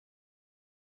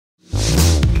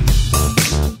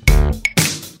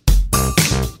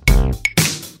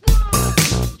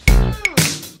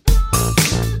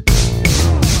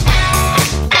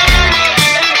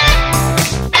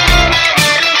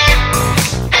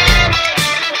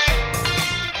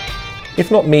If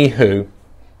not me, who?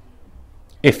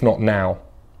 If not now,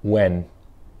 when?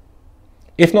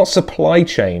 If not supply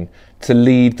chain to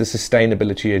lead the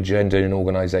sustainability agenda in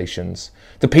organisations,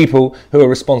 the people who are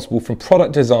responsible from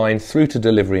product design through to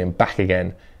delivery and back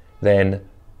again, then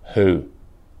who?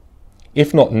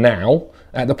 If not now,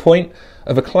 at the point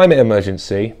of a climate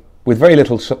emergency, with very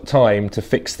little time to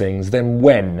fix things, then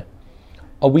when?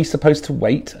 Are we supposed to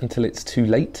wait until it's too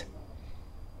late?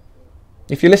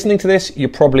 If you're listening to this, you're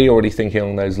probably already thinking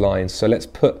along those lines, so let's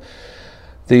put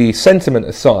the sentiment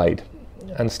aside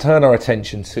and turn our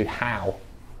attention to how.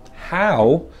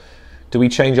 How do we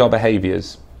change our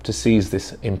behaviours to seize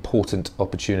this important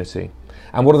opportunity?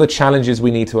 And what are the challenges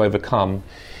we need to overcome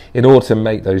in order to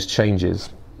make those changes?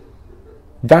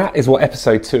 That is what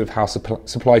episode 2 of How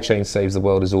Supply Chain Saves the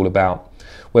World is all about,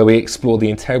 where we explore the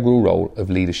integral role of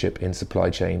leadership in supply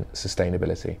chain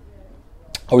sustainability.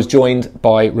 I was joined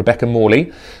by Rebecca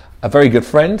Morley, a very good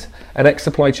friend, an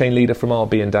ex-supply chain leader from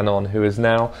RB and Danone, who is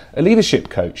now a leadership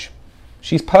coach.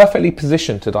 She's perfectly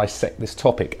positioned to dissect this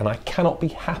topic, and I cannot be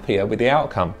happier with the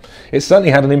outcome. It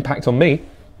certainly had an impact on me.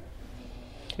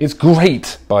 It's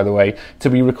great, by the way, to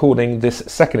be recording this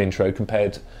second intro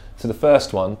compared to the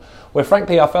first one, where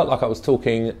frankly I felt like I was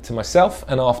talking to myself,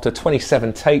 and after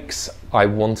 27 takes I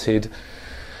wanted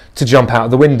to jump out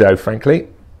of the window, frankly.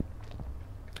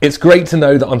 It's great to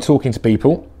know that I'm talking to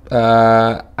people,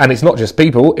 and it's not just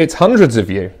people, it's hundreds of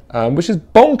you, which is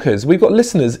bonkers. We've got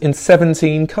listeners in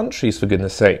 17 countries, for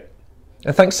goodness sake.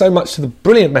 And thanks so much to the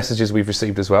brilliant messages we've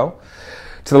received as well,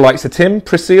 to the likes of Tim,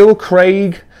 Priscille,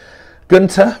 Craig,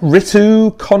 Gunter,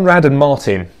 Ritu, Conrad and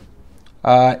Martin.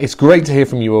 It's great to hear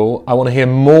from you all. I want to hear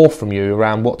more from you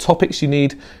around what topics you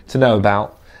need to know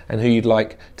about and who you'd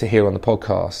like to hear on the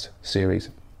podcast series.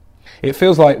 It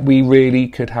feels like we really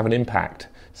could have an impact.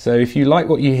 So if you like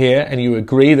what you hear and you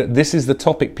agree that this is the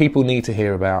topic people need to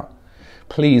hear about,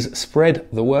 please spread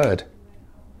the word.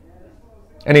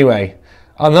 Anyway,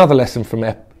 another lesson from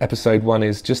episode 1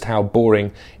 is just how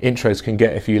boring intros can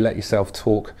get if you let yourself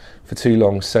talk for too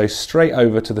long. So straight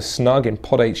over to the snug in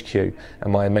Pod HQ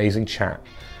and my amazing chat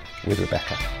with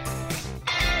Rebecca.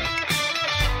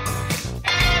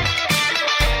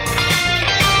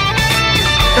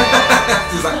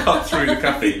 Does that cut through the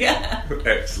caffeine? Yeah.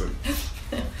 Excellent.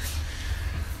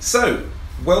 So,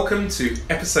 welcome to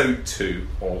episode 2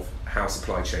 of How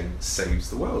Supply Chain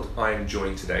Saves the World. I am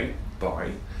joined today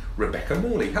by Rebecca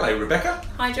Morley. Hello, Rebecca.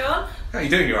 Hi, John. How are you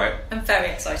doing? You all right? I'm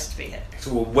very excited to be here.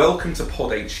 So, well, welcome to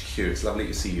Pod HQ. It's lovely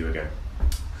to see you again.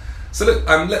 So, look,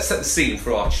 let's set the scene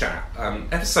for our chat.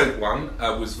 Episode 1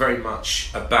 was very much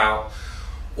about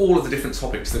all of the different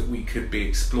topics that we could be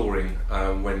exploring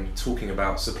when talking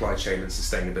about supply chain and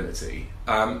sustainability.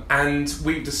 And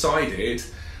we've decided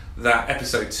that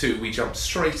episode 2 we jumped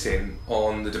straight in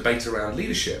on the debate around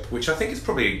leadership, which I think is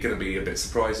probably going to be a bit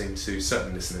surprising to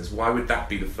certain listeners. Why would that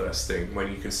be the first thing when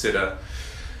you consider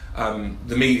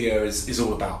the media is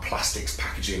all about plastics,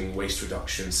 packaging, waste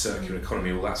reduction, circular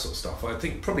economy, all that sort of stuff? I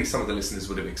think probably some of the listeners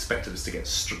would have expected us to get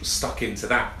stuck into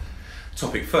that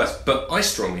topic first, but I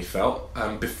strongly felt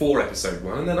before episode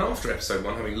 1 and then after episode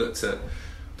 1, having looked at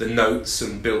the notes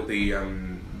and built the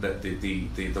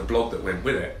blog that went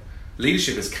with it,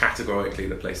 leadership is categorically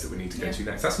the place that we need to go to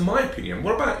next. That's my opinion.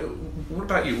 What about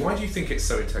you? Why do you think it's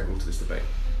so integral to this debate?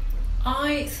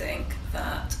 I think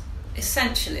that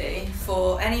essentially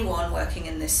for anyone working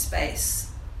in this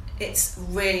space, it's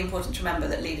really important to remember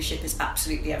that leadership is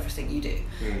absolutely everything you do.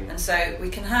 And so we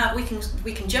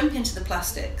can jump into the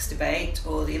plastics debate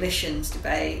or the emissions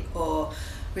debate or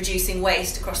reducing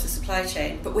waste across the supply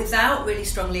chain, but without really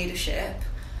strong leadership,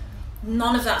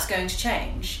 none of that's going to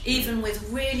change, even with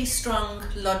really strong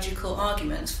logical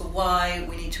arguments for why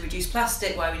we need to reduce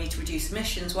plastic, why we need to reduce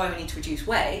emissions, why we need to reduce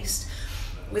waste.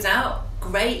 Without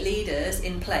great leaders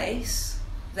in place,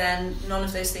 then none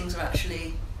of those things are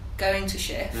actually going to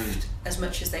shift as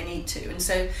much as they need to. And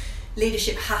so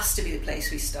leadership has to be the place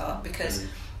we start, because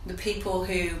the people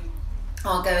who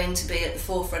are going to be at the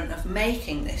forefront of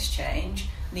making this change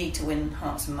need to win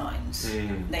hearts and minds.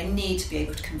 They need to be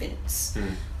able to convince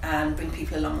and bring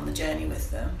people along on the journey with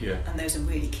them. And those are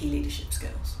really key leadership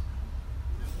skills.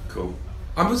 Cool.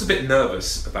 I was a bit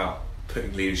nervous about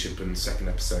putting leadership in the second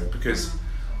episode because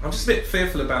I'm just a bit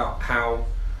fearful about how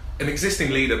an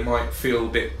existing leader might feel a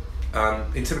bit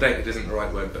intimidated isn't the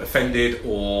right word, but offended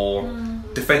or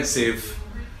defensive,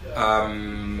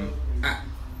 and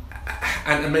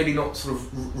maybe not sort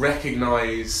of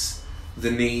recognise the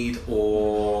need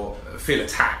or feel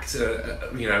attacked,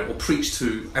 or preach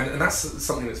to, and that's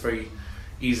something that's very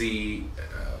easy,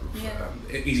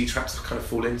 easy traps to kind of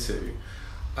fall into.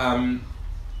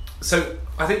 So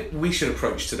I think we should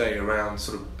approach today around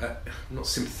sort of not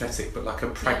sympathetic, but like a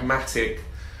pragmatic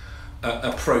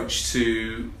approach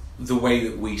to the way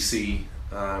that we see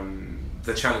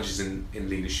the challenges in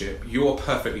leadership. You're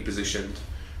perfectly positioned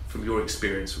from your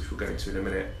experience, which we'll go into in a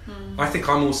minute. I think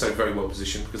I'm also very well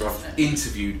positioned because I've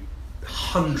interviewed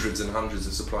hundreds and hundreds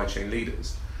of supply chain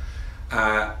leaders,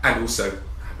 and also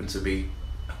happen to be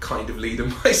a kind of leader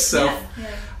myself.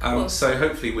 So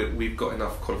hopefully we've got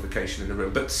enough qualification in the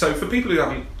room. But so for people who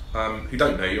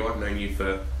don't know you, I've known you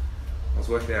for, I was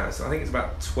working out, so I think it's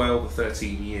about 12 or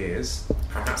 13 years,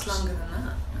 perhaps. It's longer than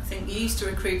that. I think you used to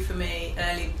recruit for me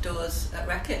early doors at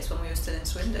Reckitt's when we were still in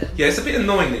Swindon. Yeah, it's a bit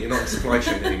annoying that you're not in supply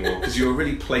chain anymore because you're a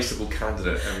really placeable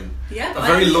candidate and but a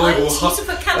very loyal. You used to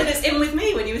put candidates in with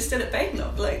me when you were still at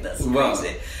Badenop. Like, that's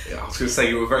crazy. I was going to say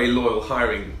you were a very loyal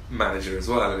hiring manager as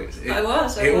well. And I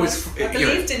was. I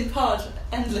believed in pod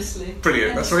endlessly.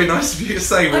 Brilliant. That's very nice of you to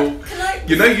say. Well,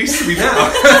 you're no use to me now.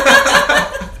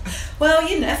 Well,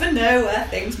 you never know where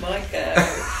things might go.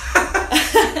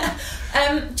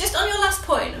 Just on your last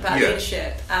point about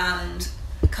leadership and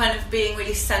kind of being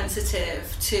really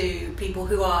sensitive to people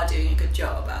who are doing a good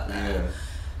job out there.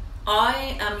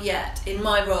 I am yet, in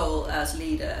my role as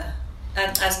leader,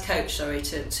 as coach,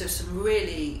 to some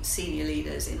really senior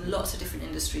leaders in lots of different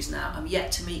industries now, I'm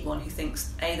yet to meet one who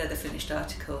thinks A, they're the finished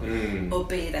article, or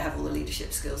B, they have all the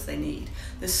leadership skills they need.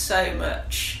 There's so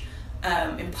much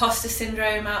imposter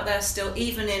syndrome out there still,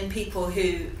 even in people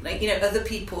who, other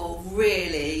people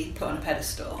really put on a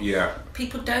pedestal.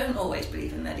 People don't always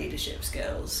believe in their leadership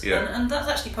skills, and that's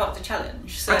actually part of the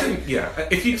challenge. So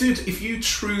if you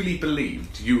truly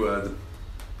believed you were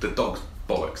the dog's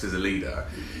bollocks as a leader,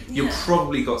 you've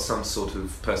probably got some sort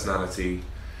of personality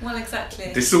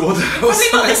disorder. You're probably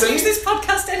not listening to this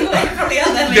podcast anyway. You're probably out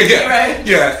there making your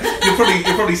own.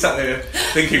 You're probably sat there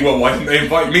thinking, well, why didn't they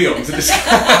invite me on to this?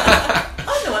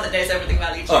 I'm the one that knows everything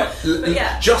about leadership.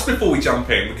 Right, just before we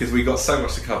jump in, because we've got so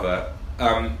much to cover,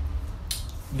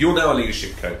 you're now a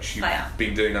leadership coach. You've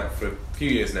been doing that for a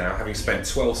few years now, having spent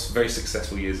 12 very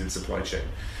successful years in supply chain.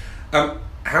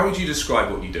 How would you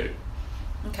describe what you do?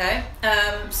 Okay,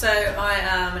 so I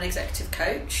am an executive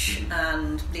coach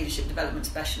and leadership development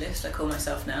specialist. I call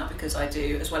myself now because I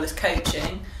do, as well as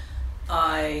coaching,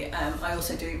 I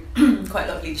also do quite a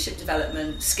lot of leadership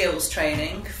development, skills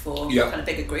training for kind of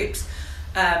bigger groups.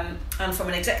 And from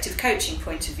an executive coaching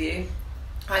point of view,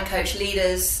 I coach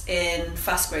leaders in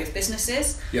fast growth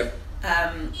businesses.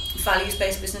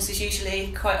 Values-based businesses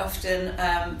usually. Quite often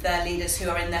they're leaders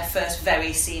who are in their first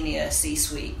very senior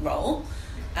C-suite role.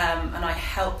 And I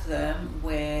help them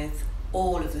with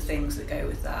all of the things that go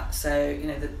with that. So,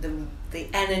 the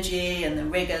energy and the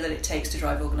rigour that it takes to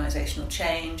drive organisational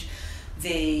change,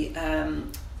 the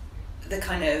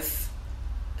kind of,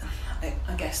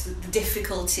 I guess, the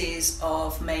difficulties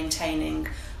of maintaining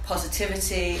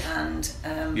positivity and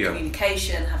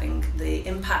communication, having the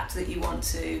impact that you want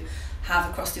to have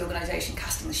across the organisation,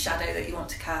 casting the shadow that you want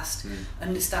to cast,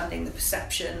 understanding the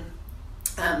perception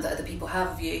that other people have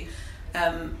of you.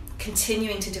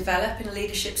 Continuing to develop in a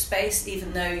leadership space,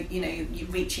 even though you're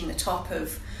reaching the top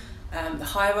of the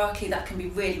hierarchy, that can be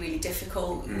really, really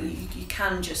difficult. You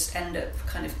can just end up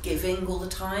kind of giving all the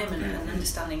time and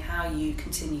understanding how you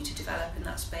continue to develop in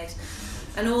that space,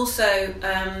 and also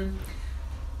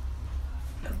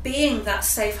being that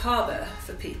safe harbour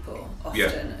for people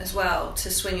often as well to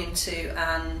swing into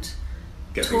and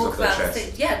get things off their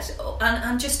chest.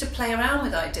 And just to play around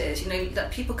with ideas.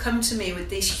 That people come to me with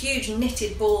these huge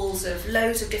knitted balls of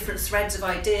loads of different threads of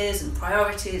ideas and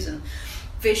priorities and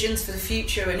visions for the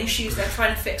future and issues they're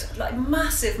trying to fix, like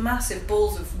massive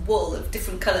balls of wool of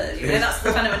different colours. That's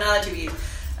the kind of analogy we use.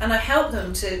 And I help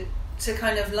them to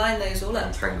kind of line those all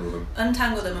up,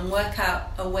 untangle them and work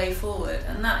out a way forward.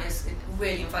 And that is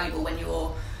really invaluable when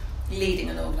you're leading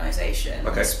an organisation,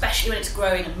 especially when it's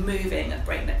growing and moving at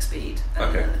breakneck speed,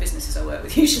 and the businesses I work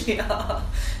with usually are.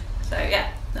 So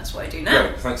that's what I do now.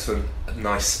 Great, thanks for a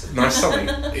nice summary.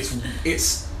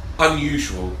 It's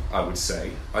unusual, I would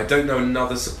say. I don't know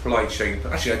another supply chain.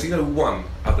 Actually, I do know one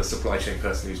other supply chain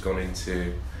person who's gone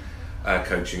into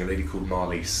coaching, a lady called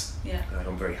Marlies.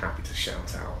 I'm very happy to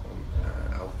shout out.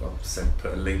 I'll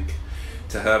put a link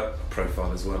to her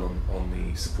profile as well on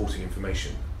the supporting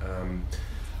information.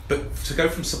 But to go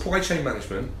from supply chain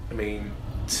management,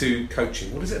 to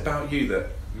coaching, what is it about you that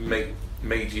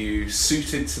made you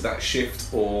suited to that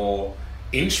shift or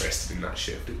interested in that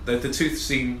shift? The two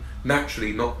seem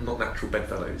naturally not natural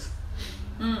bedfellows.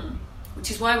 Which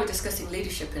is why we're discussing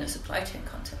leadership in a supply chain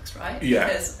context, right? Yeah.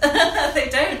 Because they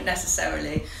don't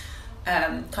necessarily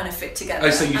kind of fit together.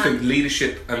 Oh, so you think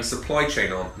leadership and supply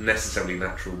chain aren't necessarily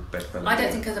natural bedfellows? I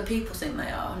don't think other people think they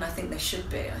are, and I think they should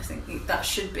be. I think that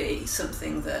should be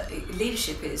something that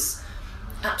leadership is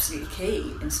absolutely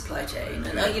key in supply chain,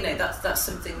 and you know, that's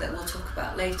something that we'll talk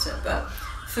about later. But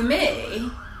for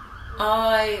me,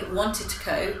 I wanted to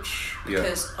coach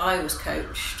because I was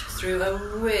coached through a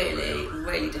really,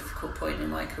 really difficult point in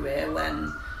my career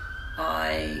when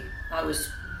I was,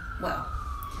 well,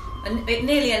 and it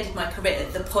nearly ended my career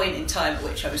at the point in time at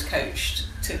which I was coached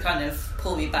to kind of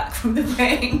pull me back from the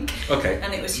brink. Okay.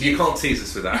 And it was you can't tease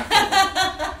us with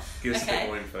that. Give us a bit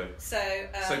more info. So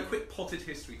quick potted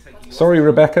history. Sorry,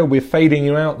 Rebecca, we're fading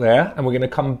you out there, and we're going to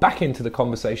come back into the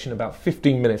conversation about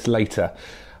 15 minutes later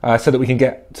so that we can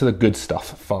get to the good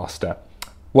stuff faster.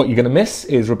 What you're going to miss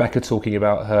is Rebecca talking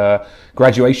about her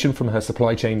graduation from her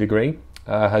supply chain degree,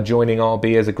 her joining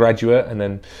RB as a graduate and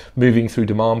then moving through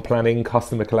demand planning,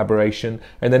 customer collaboration,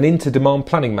 and then into demand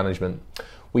planning management.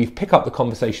 We pick up the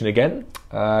conversation again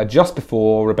just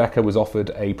before Rebecca was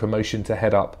offered a promotion to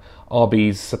head up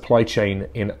RB's supply chain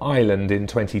in Ireland in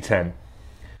 2010.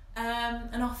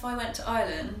 And off I went to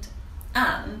Ireland,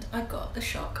 and I got the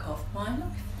shock of my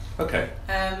life. Okay.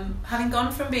 Having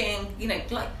gone from being, you know,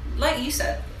 like you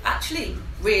said, actually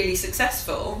really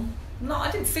successful.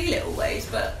 I didn't feel it always,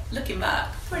 but looking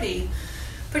back, pretty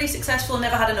successful.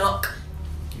 Never had a knock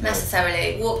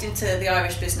necessarily. Walked into the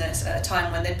Irish business at a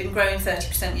time when they'd been growing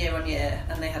 30% year on year,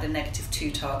 and they had a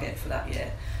 -2 target for that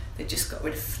year. They just got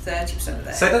rid of 30% of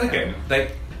their. Say that again.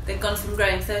 They'd gone from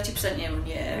growing 30% year on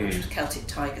year, which was Celtic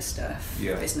Tiger stuff.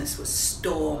 Yeah. The business was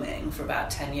storming for about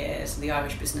 10 years, and the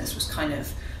Irish business was kind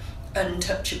of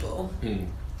untouchable.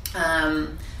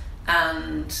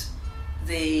 And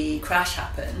the crash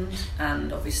happened,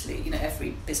 and obviously, you know,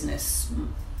 every business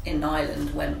in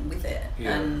Ireland went with it.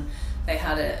 Yeah. And they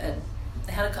had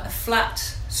a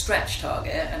flat stretch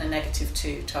target and a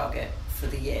 -2 target for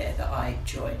the year that I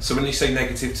joined. So when you say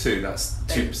 -2, that's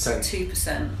 2%.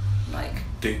 2%, like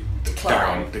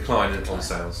decline on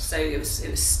sales. So it was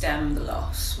stem the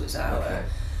loss was our.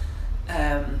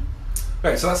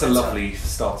 Right, so that's a lovely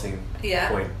starting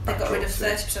point. They got rid of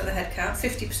 30% of the headcount,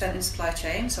 50% in supply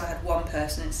chain, so I had one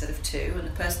person instead of two, and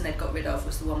the person they'd got rid of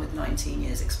was the one with 19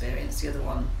 years experience. The other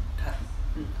one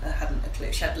hadn't a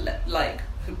clue. She had like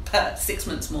 6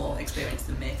 months more experience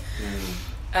than me.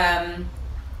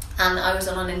 And I was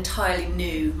on an entirely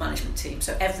new management team,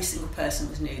 so every single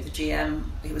person was new. The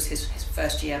GM, it was his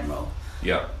first GM role.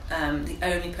 Yeah. The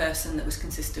only person that was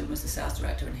consistent was the sales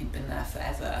director, and he'd been there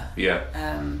forever. Yeah.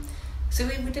 So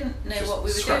we didn't know what we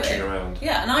were scratching doing. Around.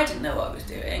 Yeah, and I didn't know what I was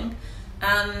doing.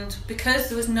 And because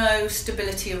there was no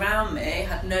stability around me, I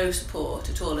had no support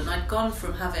at all. And I'd gone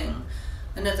from having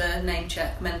another name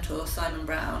check mentor, Simon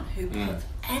Brown, who put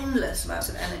endless amounts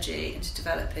of energy into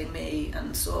developing me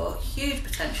and saw huge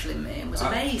potential in me and was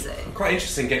amazing. Quite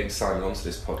interesting getting Simon onto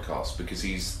this podcast, because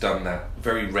he's done that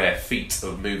very rare feat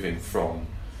of moving from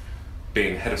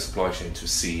being head of supply chain to a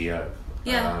CEO.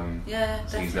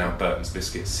 So he's now Burton's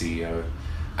Biscuits CEO,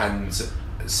 and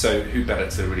so who better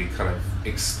to really kind of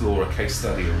explore a case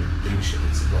study on leadership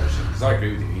in supply chain? Because I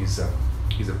agree with you,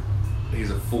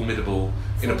 he's a formidable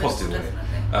in a positive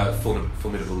way,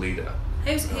 formidable leader.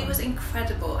 He was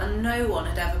incredible, and no one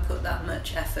had ever put that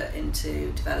much effort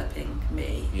into developing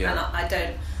me. Yeah. And I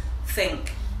don't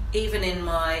think, even in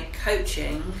my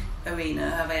coaching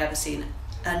arena, have I ever seen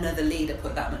another leader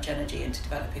put that much energy into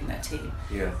developing their team.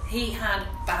 Yeah. He had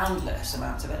boundless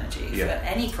amounts of energy for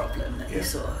any problem that he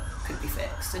saw could be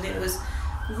fixed, and it was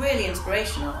really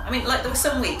inspirational. I mean, like, there were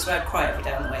some weeks where I'd cry every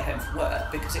day on the way home from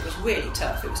work because it was really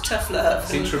tough. It was tough love. I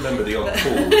seem to remember the odd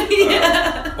call on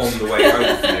the way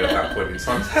home for you at that point in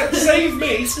time. Save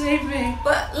me! Save me!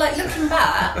 But, like, looking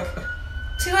back,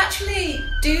 to actually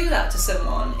do that to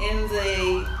someone in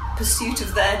the pursuit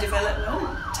of their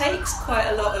development takes quite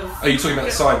a lot of... Are you talking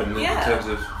about Simon in terms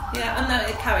of... Yeah, and no,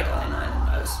 it carried on in Ireland.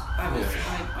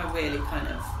 I really kind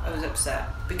of... I was upset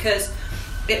because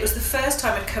it was the first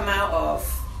time I'd come out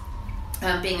of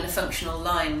being in a functional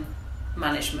line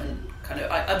management kind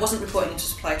of... I wasn't reporting into a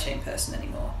supply chain person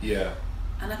anymore. Yeah.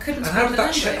 And I couldn't speak the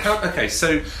language. Okay,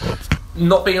 so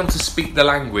not being able to speak the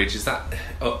language, is that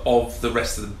of the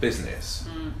rest of the business?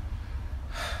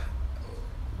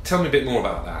 Tell me a bit more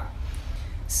about that.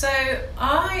 So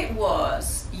I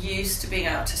was used to being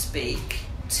able to speak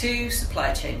to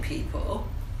supply chain people.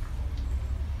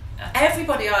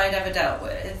 Everybody I'd ever dealt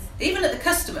with, even at the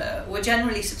customer, were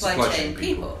generally supply chain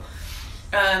people.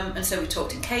 And so we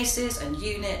talked in cases and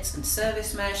units and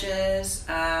service measures,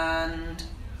 and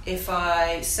if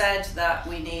I said that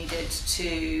we needed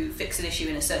to fix an issue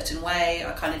in a certain way,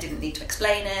 I kind of didn't need to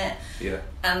explain it. Yeah.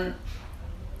 And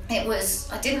it was,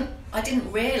 I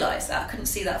didn't realise that, I couldn't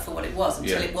see that for what it was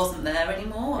until it wasn't there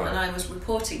anymore. Right. And I was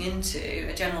reporting into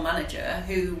a general manager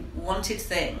who wanted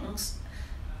things,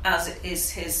 as it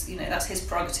is his, that's his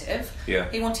prerogative. Yeah.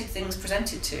 He wanted things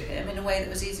presented to him in a way that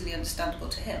was easily understandable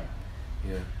to him.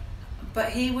 Yeah. But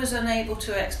he was unable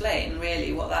to explain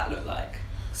really what that looked like.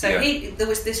 So there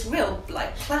was this real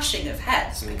clashing of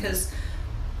heads, because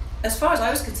as far as I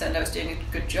was concerned, I was doing a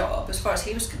good job. As far as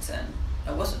he was concerned,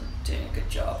 I wasn't doing a good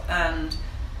job. And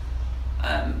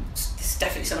this is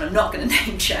definitely someone I'm not going to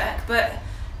name check, but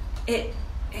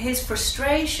his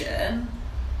frustration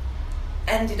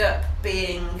ended up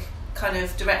being kind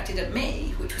of directed at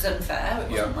me, which was unfair.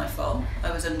 It wasn't my fault.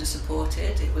 I was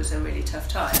under-supported. It was a really tough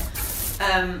time.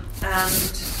 And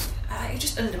it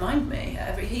just undermined me.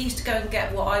 He used to go and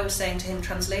get what I was saying to him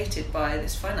translated by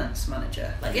this finance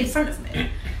manager, in front of me.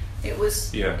 It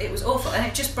was awful, and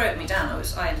it just broke me down.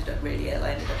 I ended up really ill.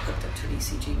 I ended up hooked up to an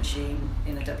ECG machine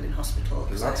in a Dublin hospital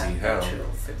because I had atrial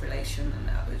fibrillation, and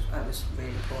I was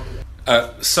really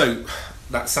poorly. So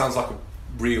that sounds like a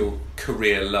real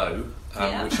career low,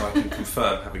 which I can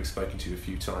confirm, having spoken to you a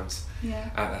few times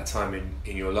at that time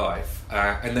in your life.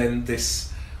 And then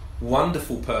this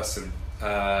wonderful person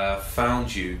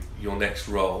found you your next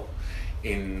role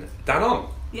in Danone.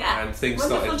 Yeah, and things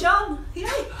wonderful started... John. Yeah,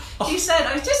 you said,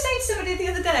 I was just saying to somebody the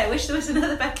other day, I wish there was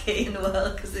another Becky in the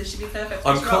world, because this should be perfect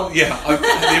for this role. The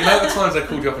amount of times I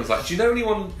called you up and was like, do you know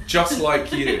anyone just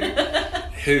like you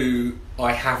who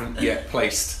I haven't yet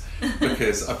placed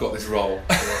because I've got this role?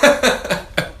 And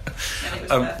it was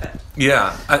perfect.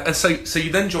 Yeah, and so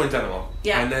you then joined Danone,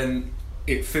 and then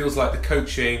it feels like the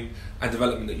coaching and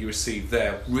development that you received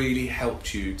there really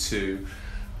helped you to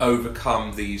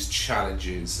overcome these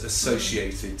challenges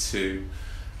associated to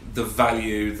the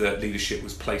value that leadership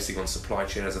was placing on supply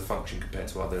chain as a function compared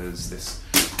to others,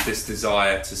 this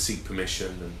desire to seek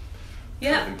permission and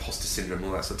kind of imposter syndrome and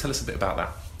all that. So tell us a bit about that.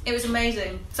 It was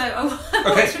amazing. So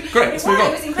great, let's move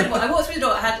on. It was incredible. I walked through the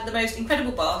door, I had the most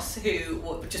incredible boss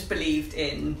who just believed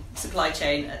in supply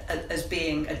chain as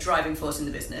being a driving force in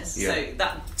the business. Yeah. So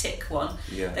that tick one.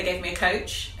 Yeah. They gave me a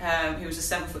coach who was a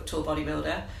 7 foot tall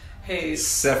bodybuilder.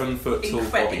 7 foot tall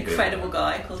bodybuilder. Incredible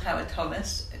guy called Howard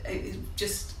Thomas. It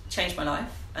just changed my life,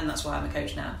 and that's why I'm a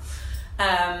coach now.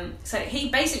 So he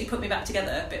basically put me back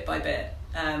together bit by bit,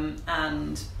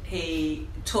 and he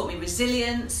taught me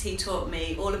resilience. He taught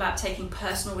me all about taking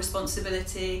personal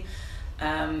responsibility.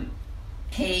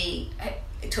 He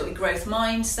taught me growth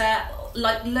mindset,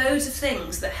 loads of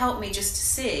things that helped me just to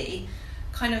see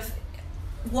kind of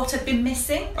what had been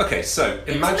missing. Okay, so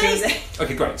imagine.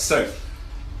 Okay, great. So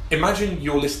imagine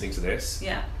you're listening to this,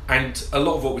 and a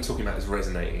lot of what we're talking about is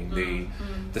resonating.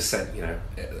 The scent,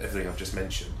 everything I've just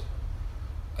mentioned.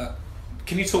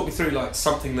 Can you talk me through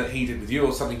something that he did with you,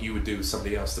 or something you would do with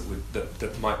somebody else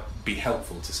that might be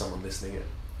helpful to someone listening in?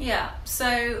 Yeah.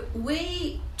 So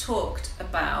we talked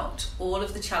about all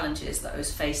of the challenges that I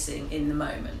was facing in the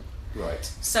moment. Right.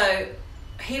 So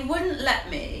he wouldn't let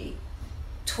me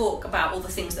talk about all the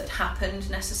things that happened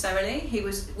necessarily.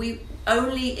 We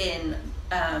only in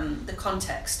the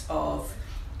context of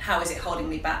how is it holding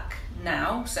me back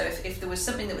now. So if there was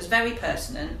something that was very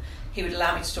pertinent, he would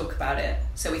allow me to talk about it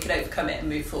so we could overcome it and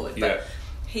move forward. But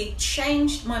he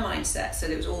changed my mindset so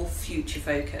that it was all future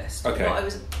focused. Okay. What I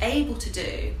was able to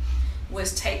do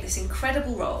was take this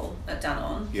incredible role at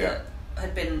Danone that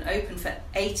had been open for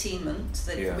 18 months.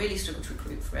 They'd really struggled to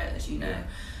recruit for it, as you know.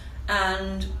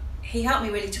 And he helped me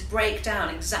really to break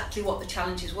down exactly what the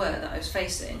challenges were that I was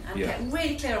facing and get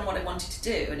really clear on what I wanted to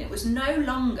do. And it was no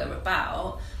longer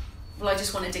about, I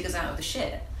just want to dig us out of the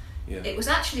shit. Yeah. It was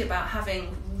actually about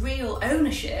having real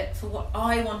ownership for what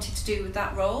I wanted to do with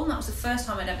that role, and that was the first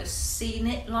time I'd ever seen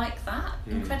it like that.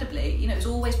 Incredibly, it was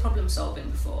always problem solving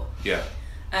before. Yeah.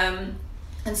 And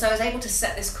so I was able to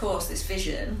set this course, this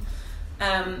vision,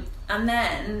 and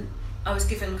then I was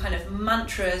given kind of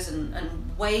mantras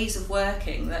and ways of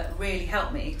working that really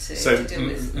helped me to deal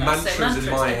with mantras. So mantras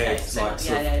in my head,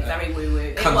 very woo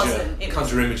woo.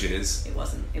 Conjure images. It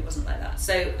wasn't like that.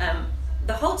 So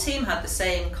the whole team had the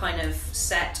same kind of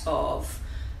set of,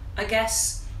 I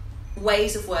guess,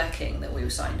 ways of working that we were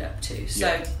signed up to.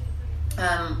 So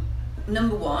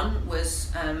number one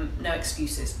was no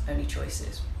excuses, only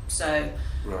choices. So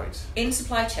in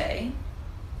supply chain,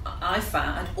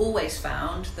 I'd always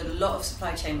found that a lot of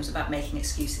supply chain was about making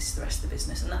excuses to the rest of the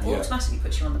business, and that automatically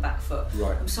puts you on the back foot.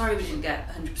 Right. I'm sorry we didn't get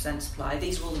 100% supply.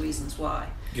 These are all the reasons why.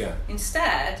 Yeah.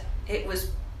 Instead, it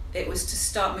was to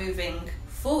start moving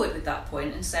forward with that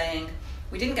point and saying,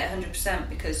 We didn't get 100%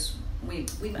 because we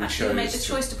actually made the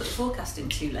choice to put the forecast in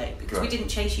too late because we didn't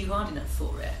chase you hard enough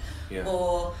for it. Yeah.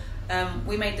 Or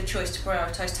we made the choice to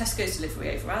prioritise Tesco's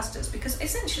delivery over Asda's because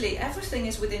essentially everything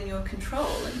is within your control,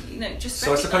 and just.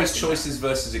 So I suppose choices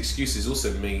versus excuses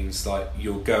also means like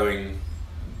you're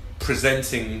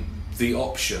presenting the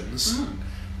options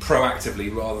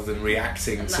proactively rather than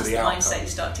reacting to the outcome. That's the mindset you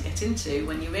start to get into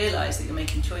when you realise that you're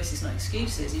making choices, not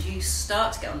excuses. Is you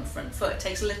start to get on the front foot. It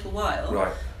takes a little while,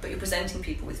 right? But you're presenting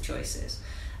people with choices,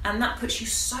 and that puts you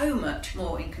so much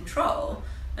more in control.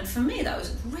 And for me, that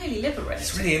was really liberating.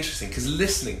 It's really interesting because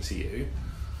listening to you,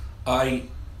 I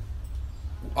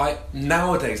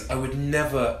nowadays I would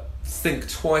never think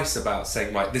twice about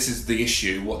saying, right, this is the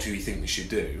issue, what do you think we should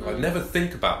do? I'd never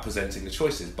think about presenting the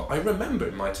choices, but I remember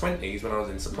in my 20s when I was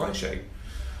in supply chain,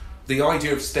 the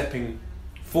idea of stepping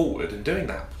forward and doing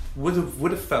that would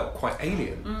have felt quite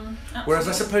alien. Whereas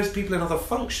I suppose people in other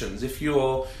functions, if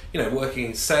you're working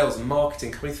in sales and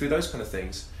marketing, coming through those kind of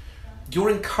things, you're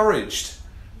encouraged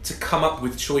to come up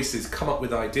with choices, come up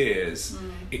with ideas,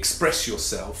 express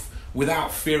yourself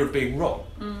without fear of being wrong.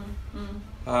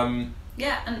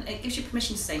 Yeah, and it gives you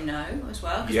permission to say no as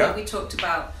well. Because we talked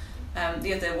about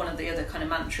one of the other kind of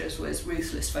mantras was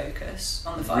ruthless focus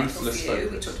on the vital few.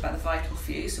 We talked about the vital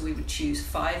few, so we would choose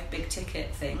 5 big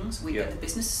ticket things. We get the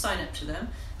business to sign up to them.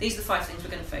 These are the 5 things we're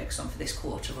going to focus on for this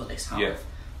quarter or this half. Yeah.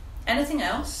 Anything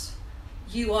else,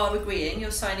 you are agreeing,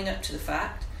 you're signing up to the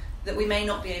fact that we may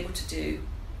not be able to do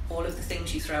all of the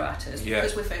things you throw at us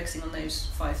because we're focusing on those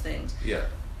 5 things. Yeah.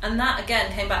 And that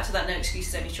again came back to that no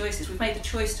excuses, only choices. We've made the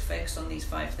choice to focus on these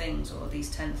 5 things or these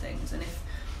 10 things. And if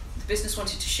the business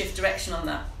wanted to shift direction on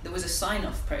that, there was a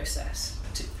sign-off process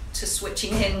to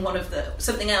switching in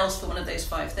something else for one of those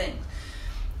 5 things.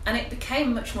 And it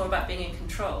became much more about being in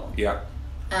control. Yeah.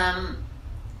 And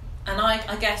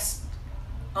I guess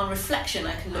on reflection,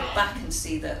 I can look back and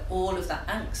see that all of that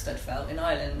angst I'd felt in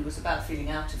Ireland was about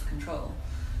feeling out of control.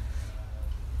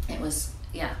 It was,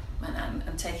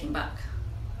 and taking back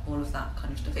all of that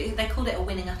kind of stuff. They called it a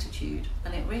winning attitude,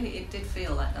 and it did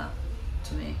feel like that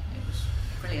to me. It was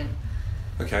brilliant.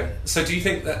 Okay, so do you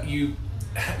think that you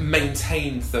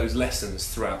maintained those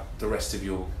lessons throughout the rest of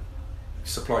your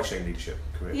supply chain leadership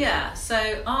career? Yeah,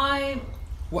 so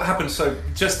What happened? So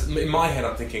just in my head,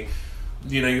 I'm thinking,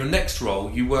 your next role,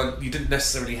 you didn't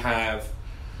necessarily have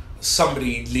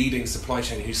somebody leading supply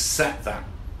chain who set that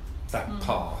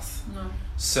path. No.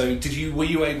 So were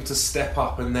you able to step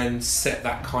up and then set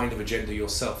that kind of agenda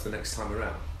yourself the next time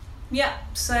around? Yeah,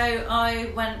 so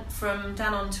I went from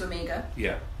Danone to Amiga.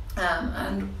 Yeah.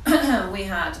 And we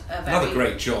had another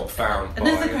great job found by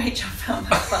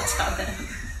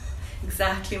Danone.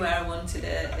 Exactly where I wanted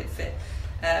it. It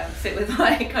fit with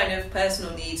my kind of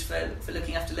personal needs for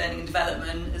looking after learning and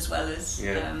development as well as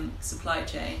supply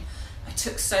chain. I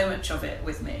took so much of it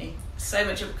with me,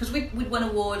 because we'd won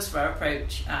awards for our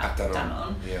approach at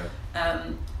Danone. Yeah.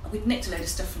 We'd nicked a load of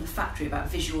stuff from the factory about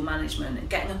visual management and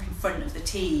getting up in front of the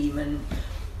team and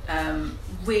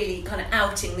really kind of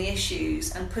outing the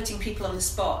issues and putting people on the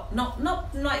spot,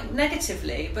 not like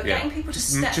negatively, but getting people to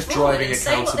step forward and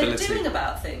say what they're doing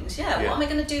about things. What am I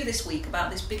going to do this week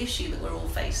about this big issue that we're all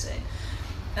facing?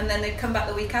 And then they'd come back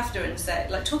the week after and say,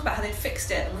 talk about how they'd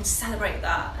fixed it, and we'd celebrate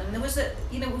that. And there was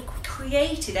we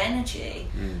created energy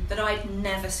that I'd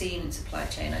never seen in supply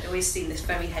chain. I'd always seen this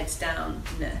very heads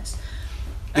downness.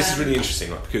 This is really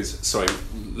interesting, right? Because, sorry,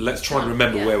 let's try and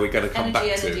remember where we're going to come back to.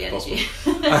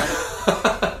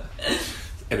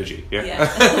 Energy,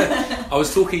 yeah. I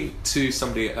was talking to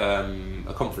somebody at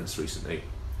a conference recently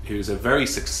who's a very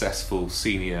successful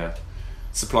senior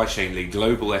supply chain lead,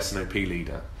 global S&OP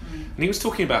leader. And he was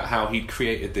talking about how he'd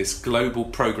created this global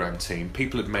program team.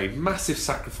 People had made massive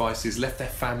sacrifices, left their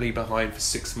family behind for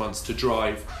 6 months to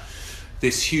drive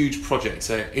this huge project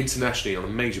internationally on a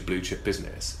major blue chip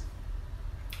business.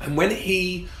 And when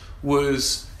he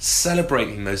was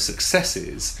celebrating those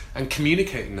successes and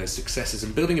communicating those successes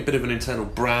and building a bit of an internal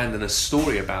brand and a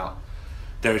story about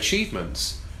their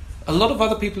achievements, a lot of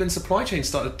other people in supply chain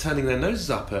started turning their noses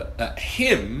up at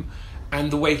him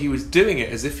and the way he was doing it,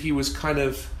 as if he was kind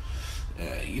of,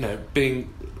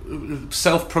 being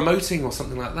self-promoting or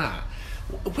something like that.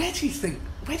 Where do you think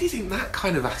that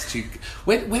kind of attitude?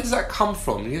 Where does that come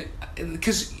from?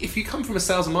 Because if you come from a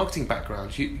sales and marketing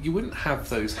background, you wouldn't have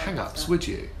those hang-ups, would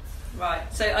you? Right.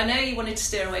 So I know you wanted to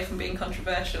steer away from being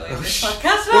controversial in this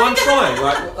podcast. Well, I'm trying.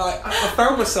 Right? I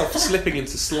found myself slipping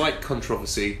into slight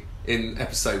controversy in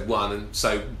episode 1, and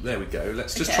so there we go.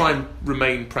 Let's just try and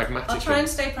remain pragmatic. I'll try and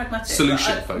stay pragmatic.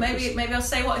 Solution focused. Maybe I'll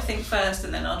say what I think first,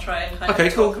 and then I'll try and kind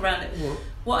of talk around it. Yeah.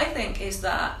 What I think is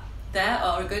that there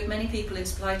are a good many people in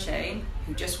supply chain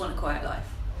who just want a quiet life.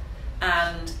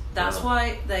 And that's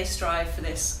why they strive for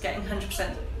this, getting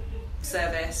 100%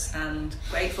 service and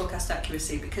great forecast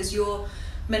accuracy, because your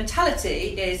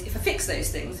mentality is, if I fix those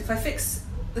things, if I fix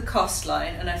the cost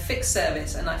line and I fix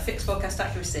service and I fix forecast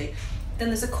accuracy, then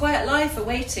there's a quiet life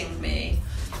awaiting me.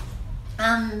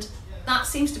 And that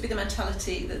seems to be the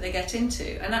mentality that they get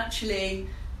into. And actually,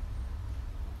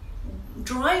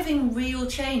 driving real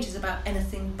change is about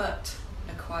anything but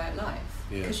a quiet life,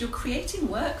 because you're creating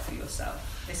work for yourself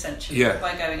essentially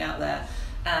by going out there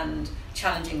and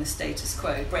challenging the status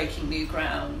quo, breaking new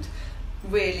ground,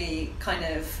 really kind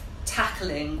of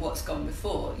tackling what's gone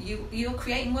before. You're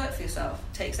creating work for yourself.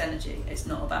 It takes energy. It's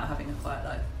not about having a quiet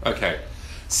life. Okay,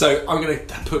 so I'm going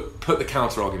to put the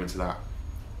counter argument to that.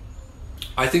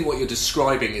 I think what you're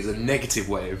describing is a negative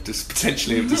way of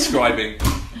potentially of describing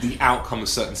the outcome of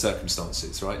certain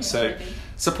circumstances, right? So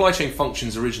supply chain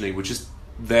functions originally were just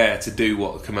there to do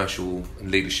what the commercial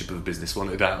and leadership of a business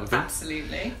wanted out of them.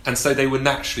 Absolutely. And so they were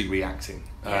naturally reacting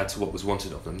to what was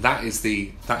wanted of them. That is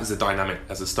the dynamic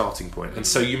as a starting point. And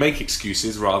so you make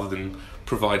excuses rather than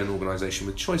provide an organisation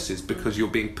with choices, because you're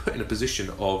being put in a position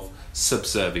of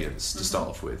subservience to start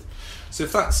off with. So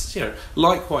if that's,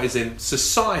 likewise in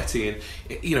society, and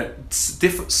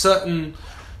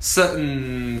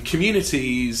certain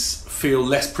communities feel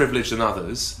less privileged than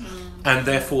others, and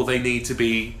therefore they need to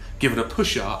be given a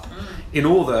push up in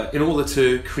order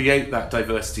to create that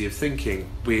diversity of thinking,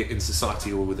 be it in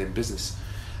society or within business.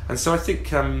 And so I think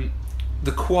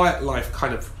the quiet life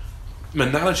kind of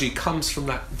analogy comes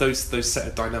from those set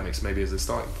of dynamics, maybe as a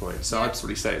starting point. So I'd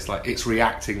probably say it's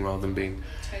reacting rather than being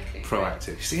totally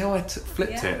proactive. You see how I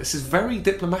flipped it? This is very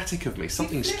diplomatic of me.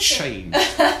 Something's changed.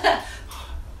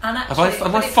 And actually,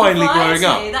 am I finally growing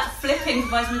up? That flipping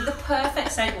provides me with the perfect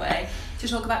segue to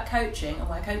talk about coaching and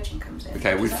where coaching comes in.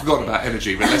 Okay, we've forgotten about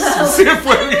energy, but let's see if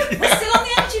we're still on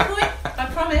the energy point. I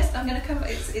promise. I'm going to come.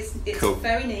 It's cool.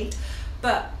 Very neat,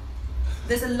 but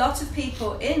there's a lot of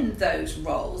people in those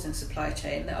roles in supply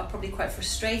chain that are probably quite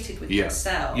frustrated with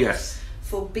themselves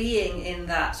for being in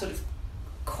that sort of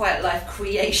quiet life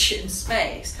creation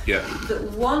space.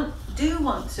 That do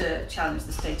want to challenge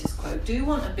the status quo, do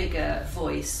want a bigger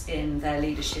voice in their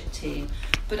leadership team,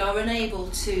 but are unable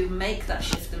to make that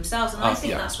shift themselves. And I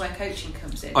think that's where coaching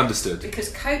comes in. Understood. Because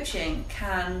coaching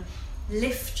can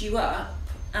lift you up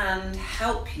and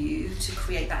help you to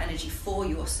create that energy for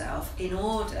yourself in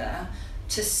order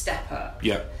to step up.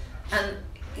 And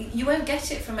you won't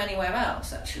get it from anywhere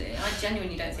else, actually. I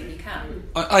genuinely don't think you can.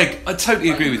 I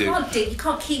totally agree with you. You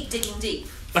can't keep digging deep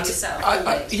for yourself.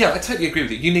 I totally agree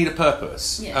with you. You need a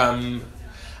purpose.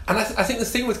 And I think the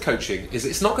thing with coaching is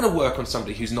it's not going to work on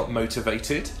somebody who's not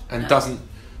motivated and doesn't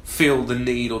feel the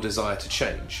need or desire to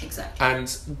change. Exactly. And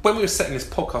when we were setting this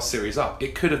podcast series up,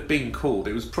 it could have been called,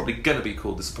 it was probably going to be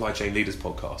called the Supply Chain Leaders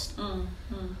Podcast.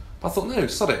 I thought, no,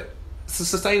 sod it. It's a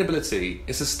sustainability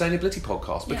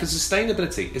podcast, because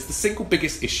sustainability is the single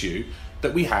biggest issue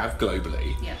that we have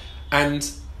globally. And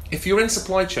if you're in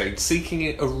supply chain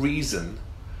seeking a reason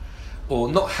or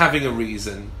not having a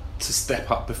reason to step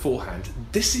up beforehand,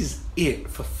 this is it,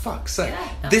 for fuck's sake.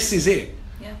 This is it.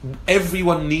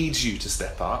 Everyone needs you to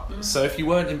step up. So if you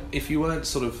weren't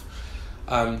sort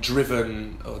of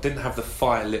driven or didn't have the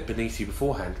fire lit beneath you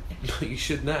beforehand, you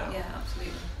should now.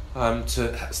 Absolutely.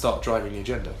 To start driving the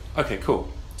agenda. Okay,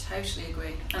 cool. Totally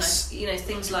agree. And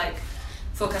things like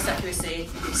forecast accuracy,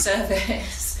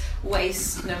 service,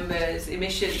 waste numbers,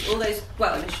 emissions, all those,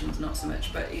 emissions not so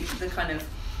much, but the kind of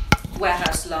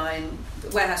warehouse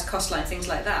cost line, things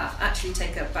like that, actually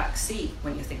take a back seat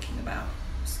when you're thinking about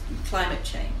climate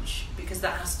change, because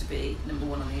that has to be number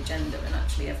one on the agenda, and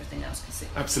actually everything else can sit.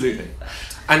 Absolutely.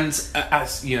 And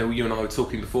as you and I were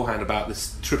talking beforehand about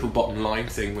this triple bottom line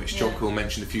thing, which John Cool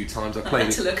mentioned a few times, I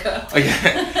had to look up.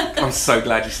 I'm so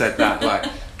glad you said that,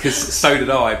 because so did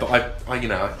I. But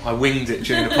I winged it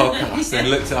during the podcast and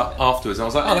looked it up afterwards, and I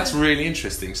was like, oh, that's really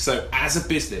interesting. So as a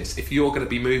business, if you're going to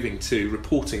be moving to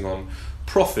reporting on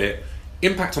profit,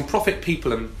 impact on profit,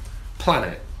 people, and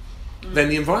planet, then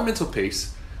the environmental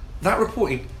piece, that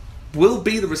reporting will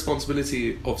be the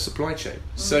responsibility of supply chain.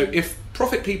 So if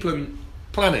profit, people and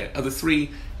planet are the three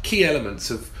key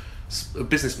elements of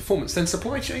business performance, then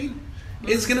supply chain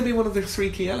is going to be one of the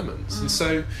three key elements. And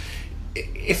so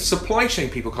if supply chain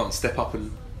people can't step up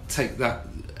and take that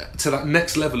to that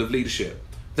next level of leadership,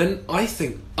 then I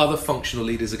think other functional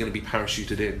leaders are going to be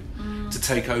parachuted in to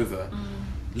take over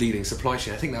leading supply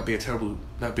chain. I think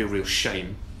that'd be a real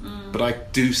shame. But I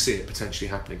do see it potentially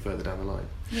happening further down the line.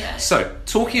 So,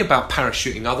 talking about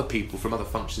parachuting other people from other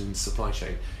functions in supply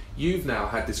chain, you've now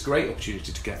had this great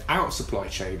opportunity to get out of supply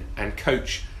chain and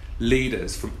coach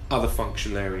leaders from other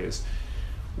functional areas.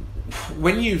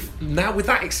 When you've now, with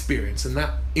that experience and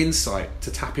that insight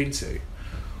to tap into,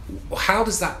 how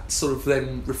does that sort of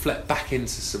then reflect back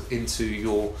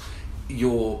into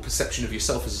your perception of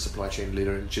yourself as a supply chain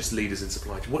leader and just leaders in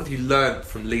supply chain? What have you learned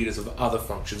from leaders of other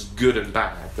functions, good and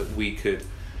bad, that we could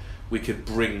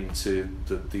bring to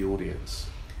the audience?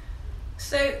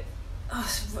 So,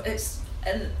 it's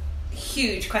a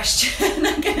huge question.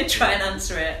 I'm going to try and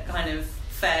answer it kind of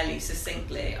fairly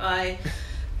succinctly.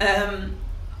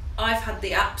 I've had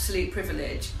the absolute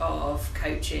privilege of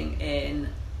coaching in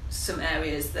some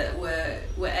areas that were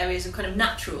areas of kind of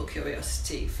natural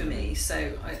curiosity for me.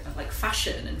 So I like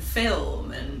fashion and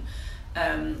film and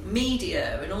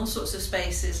media and all sorts of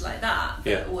spaces like that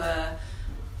were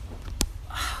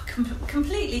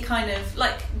completely kind of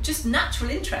like just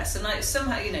natural interests. And I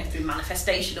somehow, through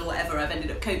manifestation or whatever, I've ended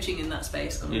up coaching in that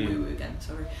space. I'm woo-woo again,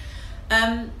 sorry.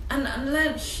 And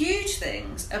learned huge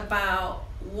things about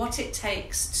what it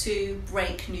takes to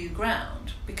break new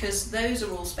ground, because those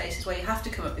are all spaces where you have to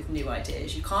come up with new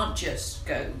ideas. You can't just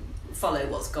go follow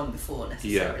what's gone before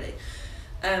necessarily.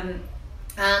 And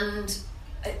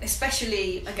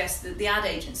especially, I guess, the ad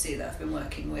agency that I've been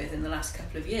working with in the last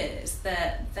couple of years,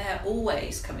 they're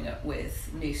always coming up with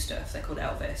new stuff. They're called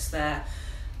Elvis.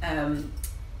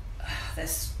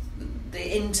 There's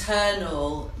the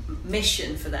internal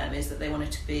mission for them is that they want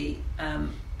it to be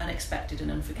unexpected and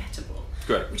unforgettable.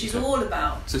 Great. Which is all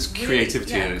about so it's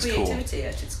creativity at its core. Creativity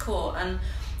at its core, and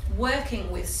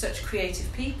working with such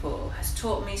creative people has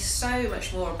taught me so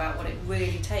much more about what it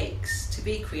really takes to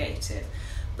be creative,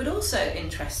 but also,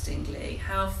 interestingly,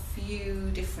 how few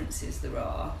differences there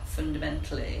are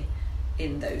fundamentally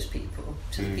in those people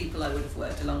to the people I would have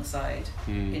worked alongside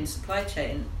in supply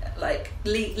chain, like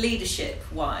leadership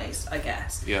wise, I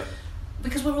guess. Yeah.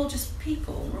 Because we're all just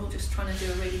people, we're all just trying to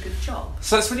do a really good job.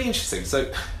 So that's really interesting.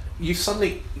 So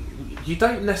you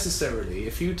don't necessarily,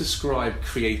 if you describe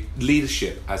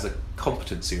leadership as a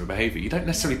competency or a behaviour, you don't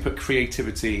necessarily put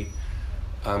creativity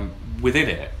within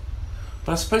it.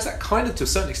 But I suppose that kind of, to a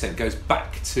certain extent, goes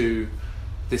back to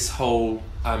this whole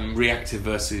reactive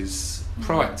versus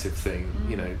proactive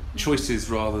thing, choices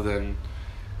rather than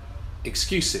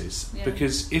excuses. Yeah.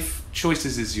 Because if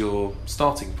choices is your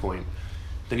starting point,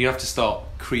 then you have to start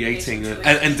creating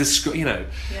and describe,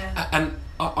 Yeah. And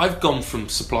I've gone from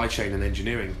supply chain and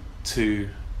engineering to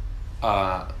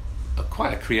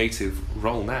quite a creative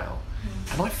role now.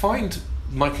 And I find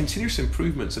my continuous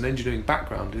improvements and engineering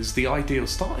background is the ideal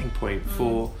starting point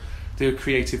for the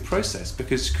creative process,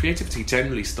 because creativity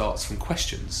generally starts from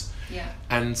questions. Yeah.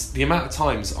 And the amount of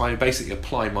times I basically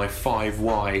apply my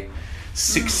 5Y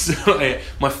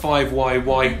my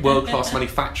 5Y world-class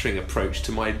manufacturing approach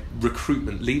to my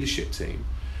recruitment leadership team.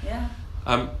 Yeah.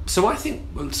 So I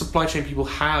think supply chain people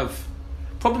have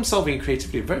problem solving and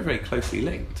creativity are very, very closely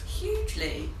linked.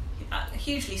 Hugely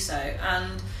so.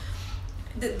 And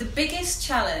the biggest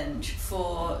challenge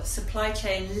for supply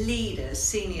chain leaders,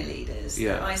 senior leaders,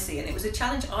 that I see, and it was a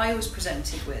challenge I was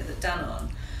presented with at Danone,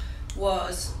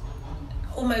 was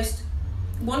almost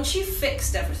once you've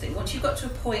fixed everything, once you've got to a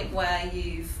point where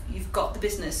you've got the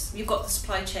business, you've got the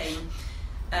supply chain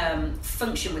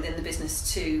function within the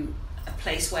business to a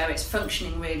place where it's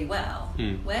functioning really well,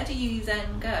 where do you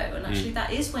then go? And actually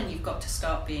that is when you've got to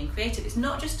start being creative. It's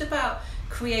not just about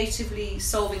creatively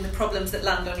solving the problems that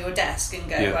land on your desk and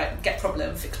go, right, get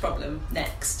problem, fix problem,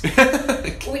 next.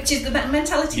 Which is the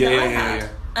mentality that I had. Yeah.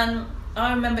 And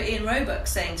I remember Ian Roebuck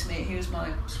saying to me, he was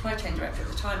my supply chain director at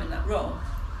the time in that role,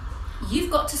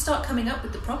 you've got to start coming up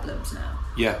with the problems now.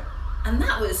 Yeah. And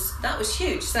that was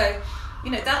huge. So,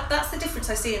 that's the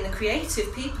difference I see in the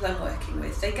creative people I'm working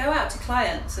with. They go out to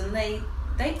clients and they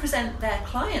present their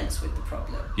clients with the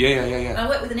problem. Yeah. And I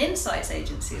work with an insights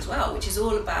agency as well, which is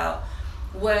all about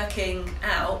working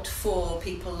out for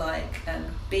people like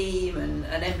Beam and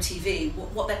MTV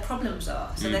what their problems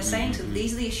are. So they're saying to them,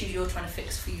 these are the issues you're trying to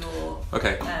fix for your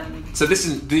so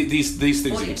listen, these things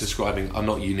that you're describing are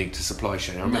not unique to supply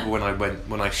chain. I remember when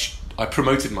I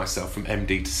promoted myself from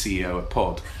MD to CEO at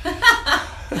Pod.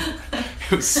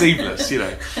 It was seamless,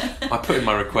 I put in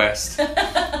my request.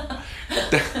 It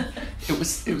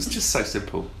was just so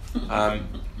simple.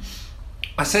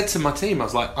 I said to my team, I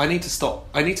was like, I need to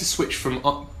switch from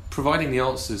providing the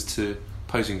answers to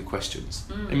posing the questions.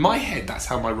 In my head, that's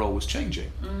how my role was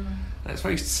changing. And it's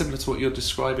very similar to what you're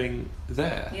describing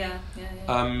there. Yeah.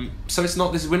 So it's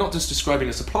not we're not just describing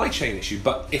a supply chain issue,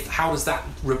 but I suppose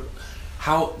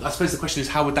the question is,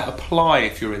 how would that apply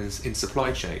if you're in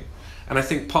supply chain? And I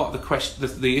think part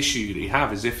of the issue that you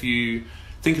have is if you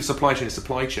think of supply chain as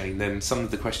supply chain, then some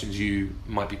of the questions you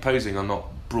might be posing are not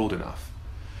broad enough.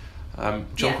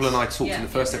 John Paul and I talked in the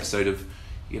first episode of,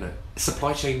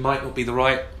 supply chain might not be the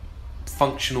right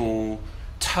functional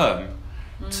term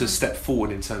to step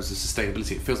forward in terms of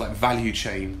sustainability. It feels like value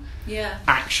chain. Yeah.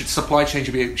 Supply chain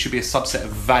should be a subset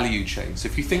of value chain. So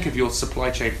if you think of your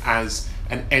supply chain as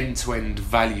an end-to-end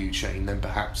value chain, then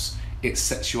perhaps it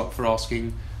sets you up for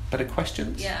asking better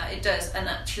questions. Yeah, it does. And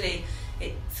actually,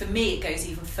 for me, it goes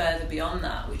even further beyond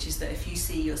that, which is that if you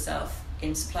see yourself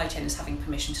in supply chain as having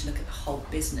permission to look at the whole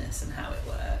business and how it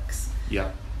works,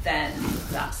 then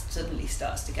that suddenly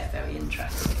starts to get very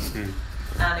interesting.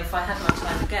 And if I had my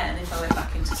time again, if I went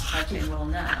back into supply chain role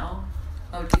now,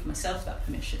 I would give myself that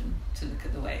permission to look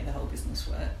at the way the whole business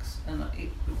works, and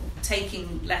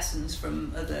taking lessons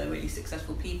from other really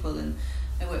successful people. And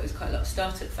I work with quite a lot of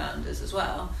startup founders as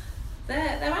well.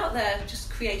 They're out there just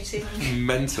creating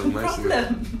mental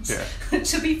problems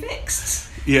to be fixed.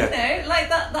 Yeah. Like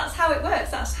that's how it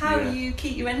works. That's how you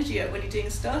keep your energy up when you're doing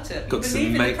a startup. You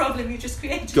believe in the problem you just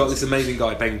created. Got this amazing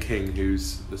guy, Ben King,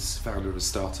 who's the founder of a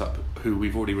startup, who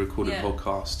we've already recorded a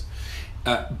podcast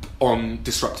on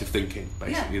disruptive thinking.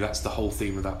 Basically, that's the whole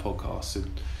theme of that podcast.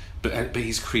 But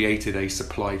he's created a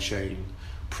supply chain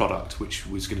product which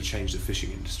was going to change the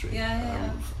fishing industry.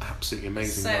 Absolutely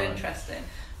amazing. So interesting.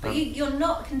 But you're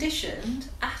not conditioned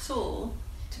at all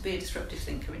to be a disruptive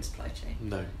thinker in supply chain.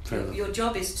 No, fair enough. Your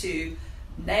job is to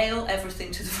nail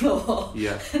everything to the floor.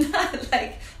 Yeah.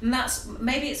 and that's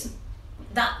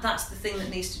that's the thing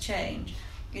that needs to change.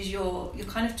 Is you're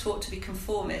kind of taught to be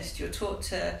conformist. You're taught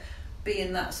to be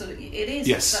in that sort of. It is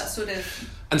that sort of.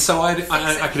 And so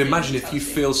I can imagine if you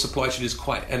feel supply chain is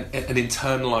quite an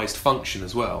internalised function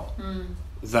as well,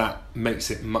 that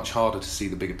makes it much harder to see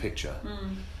the bigger picture.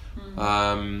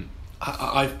 I'm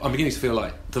beginning to feel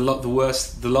like the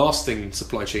last thing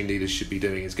supply chain leaders should be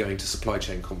doing is going to supply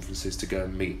chain conferences to go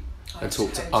and meet and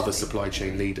talk to other supply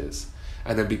chain leaders,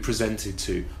 and then be presented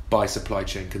to by supply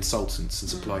chain consultants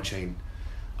and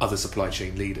other supply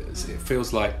chain leaders. It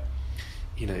feels like,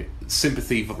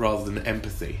 sympathy rather than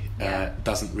empathy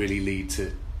doesn't really lead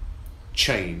to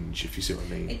change, if you see what I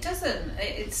mean. It doesn't.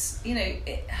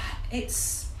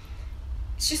 It's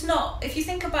just not. If you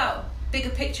think about bigger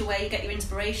picture where you get your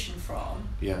inspiration from,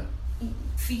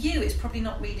 for you it's probably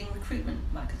not reading recruitment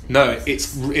magazines. No,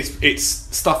 it's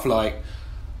stuff like,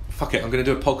 fuck it, I'm going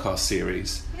to do a podcast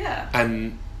series,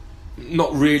 and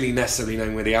not really necessarily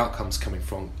knowing where the outcome's coming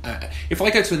from. If I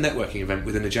go to a networking event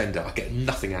with an agenda, I get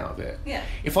nothing out of it.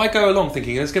 If I go along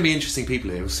thinking there's going to be interesting people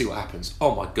here, we'll see what happens,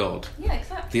 oh my god,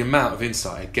 the amount of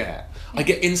insight I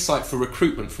get insight for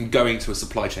recruitment from going to a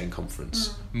supply chain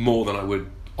conference more than I would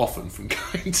often from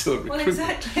going to a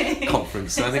recruitment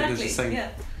conference. So I think there's the same.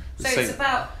 It's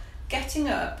about getting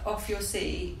up off your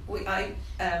seat.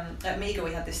 At Mega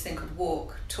we had this thing called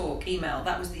walk, talk, email.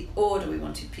 That was the order we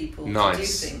wanted people to do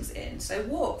things in. So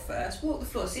walk first, walk the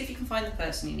floor, see if you can find the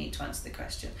person you need to answer the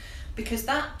question, because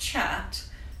that chat,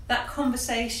 that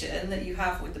conversation that you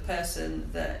have with the person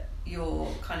that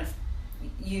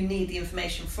you need the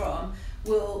information from,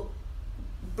 will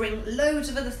bring loads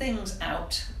of other things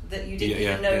out that you didn't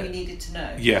even know you needed to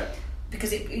know.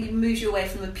 Because it moves you away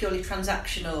from the purely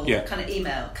transactional kind of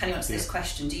email. Can you answer this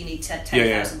question? Do you need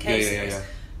 10,000 cases?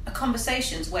 A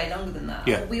conversation's way longer than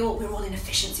that. We're all in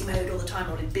efficiency mode all the time,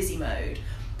 we're all in busy mode.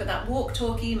 But that walk,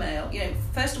 talk, email,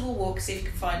 first of all walk, see if you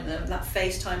can find them. That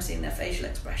FaceTime, seeing their facial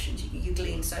expressions, you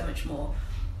glean so much more.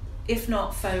 If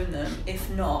not, phone them. If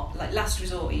not, like last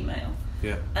resort email.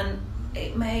 And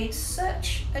it made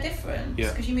such a difference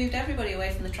because you moved everybody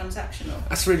away from the transactional.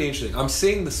 That's really interesting. I'm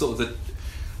seeing the sort of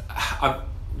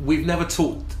we've never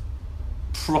talked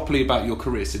properly about your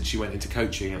career since you went into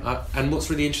coaching, and what's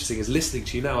really interesting is listening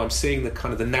to you now. I'm seeing the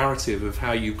kind of the narrative of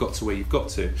how you've got to where you've got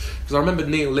to. Because I remember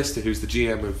Neil Lister, who's the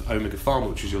GM of Omega Pharma,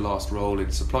 which was your last role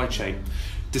in supply chain,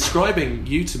 describing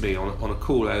you to me on a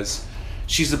call as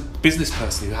she's a business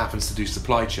person who happens to do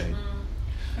supply chain.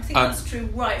 I think that's true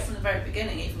right from the very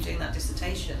beginning, even doing that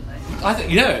dissertation. I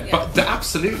think but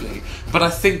absolutely. But I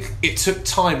think it took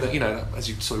time that as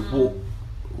you sort of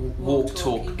walk,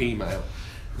 talk, email,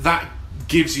 that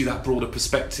gives you that broader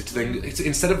perspective to think.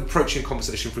 Instead of approaching a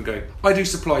conversation from going, I do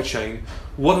supply chain,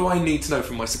 what do I need to know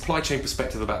from my supply chain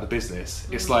perspective about the business?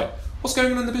 It's like, what's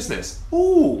going on in the business?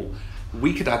 Ooh,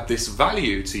 we could add this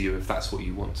value to you if that's what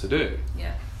you want to do.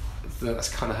 That's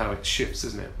kind of how it shifts,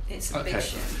 isn't it? It's a big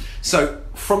shift. So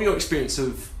from your experience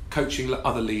of coaching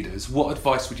other leaders, what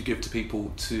advice would you give to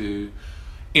people to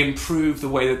improve the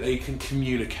way that they can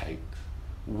communicate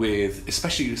with,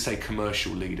 especially say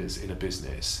commercial leaders in a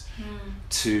business,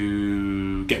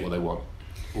 to get what they want?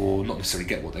 or not necessarily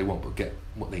get what they want, but get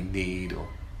what they need, or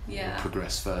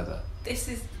progress further. This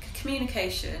is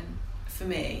communication. For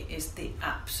me, is the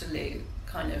absolute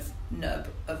kind of nub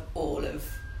of all of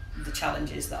the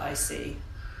challenges that I see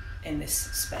in this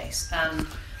space. And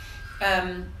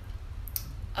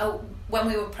when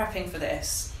we were prepping for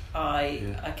this,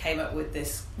 I came up with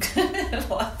this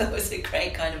what I thought was a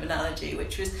great kind of analogy,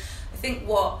 which was, I think,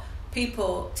 what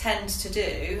people tend to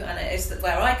do, and it is that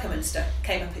where I came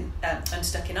up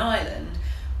unstuck in Ireland,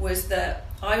 was that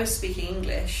I was speaking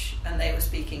English and they were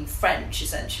speaking French,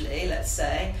 essentially, let's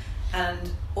say.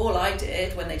 And all I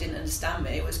did when they didn't understand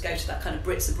me was go to that kind of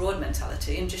Brits abroad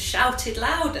mentality and just shouted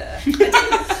louder.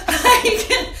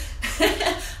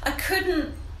 I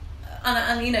couldn't,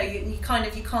 and you know, you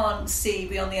can't see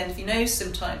beyond the end of your nose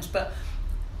sometimes, but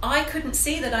I couldn't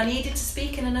see that I needed to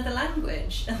speak in another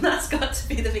language, and that's got to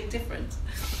be the big difference.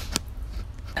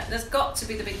 There's got to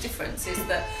be the big difference, is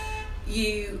that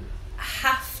you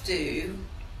have to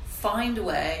find a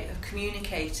way of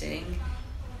communicating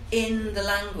in the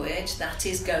language that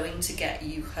is going to get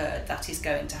you heard, that is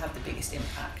going to have the biggest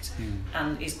impact,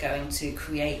 and is going to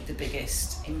create the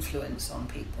biggest influence on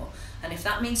people. And if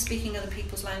that means speaking other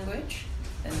people's language,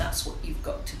 then that's what you've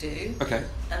got to do. Okay.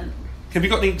 And have you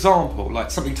got an example,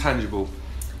 like something tangible?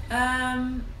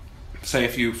 Say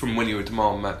if you, from when you were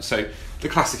demand man, so the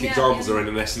classic examples are in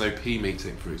an SNOP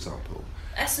meeting, for example.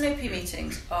 SNOP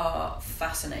meetings are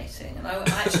fascinating, and I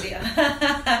actually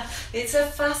it's a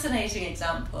fascinating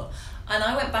example. And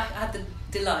I went back, I had the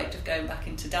delight of going back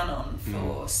into Danone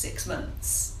for 6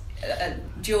 months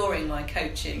during my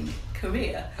coaching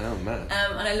career. Oh man!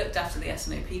 And I looked after the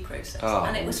SNOP process,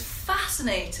 and it was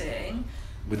fascinating.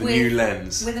 With a new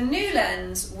lens. With a new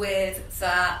lens, with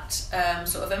that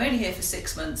sort of, I'm only here for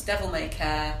 6 months, devil may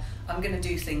care, I'm going to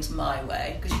do things my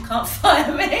way, because you can't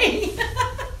fire me.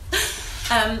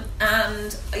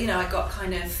 And, you know, I got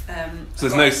kind of... so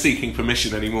there's no seeking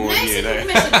permission anymore in you, no?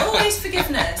 Permission, always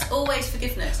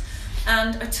forgiveness.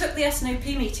 And I took the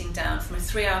SNOP meeting down from a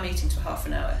 3-hour meeting to a half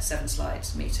an hour, 7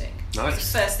 slides meeting. Nice. It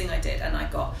was the first thing I did, and I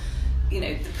got, you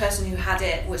know, the person who had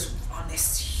it was on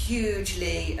this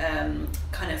hugely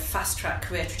kind of fast-track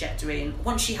career trajectory, and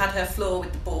once she had her floor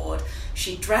with the board,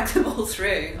 she dragged them all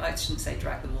through. I shouldn't say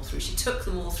drag them all through, she took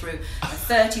them all through a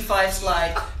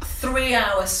 35-slide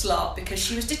 3-hour slot, because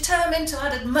she was determined to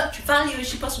add as much value as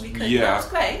she possibly could. Yeah. That was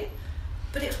great,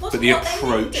 but it wasn't. But the what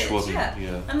approach they needed. wasn't.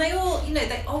 Yeah. And they all, you know,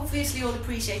 they obviously all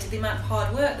appreciated the amount of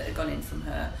hard work that had gone in from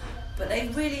her, but they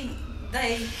really,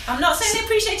 I'm not saying they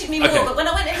appreciated me more, but when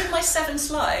I went in with my 7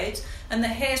 slides and the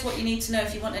here's what you need to know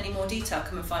if you want any more detail,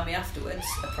 come and find me afterwards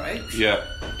approach. Yeah.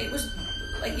 It was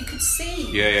like you could see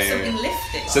something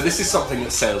lifting. So this is something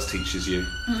that sales teaches you.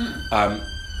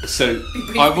 So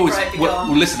I've always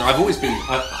I've always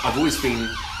been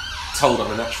told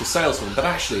I'm a natural salesman, but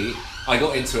actually I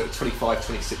got into it at 25,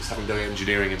 26, having done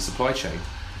engineering and supply chain.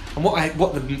 And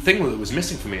what the thing that was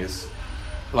missing for me is,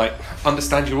 like,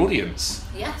 understand your audience.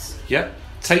 Yes. Yeah.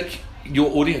 Take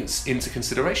your audience into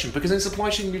consideration, because in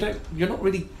supply chain you don't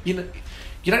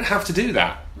have to do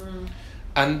that.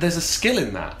 And there's a skill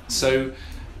in that. So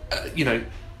you know,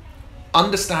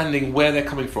 understanding where they're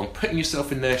coming from, putting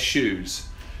yourself in their shoes,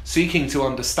 seeking to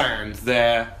understand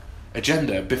their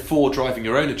agenda before driving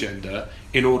your own agenda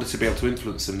in order to be able to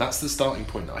influence them. That's the starting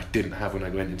point that I didn't have when I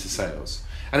went into sales.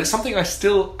 And it's something I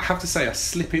still have to say I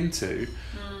slip into,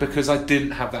 because I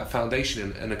didn't have that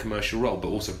foundation in a commercial role, but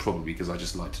also probably because I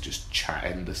just like to just chat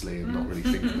endlessly and not really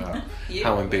think about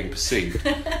how I'm being perceived.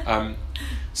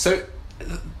 So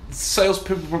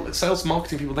sales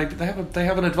marketing people, they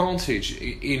have an advantage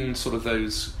in sort of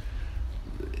those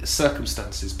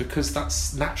circumstances, because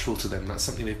that's natural to them. That's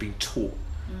something they've been taught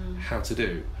how to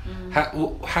do.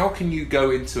 How can you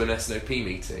go into an SNOP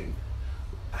meeting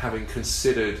having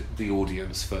considered the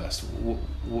audience first?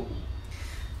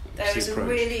 There is a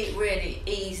really, really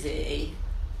easy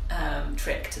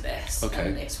trick to this,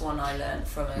 and it's one I learned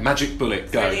from a magic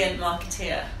bullet. Brilliant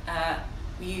marketeer.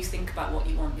 You think about what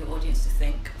you want your audience to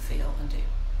think, feel, and do.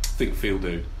 Think, feel,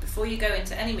 do. Before you go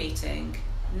into any meeting,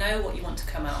 know what you want to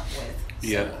come out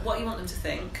with. So what you want them to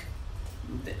think.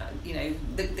 You know,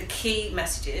 the key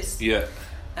messages. Yeah.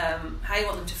 How you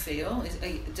want them to feel. Do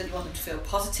you want them to feel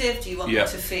positive? Do you want them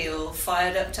to feel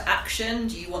fired up to action?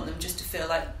 Do you want them just to feel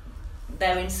like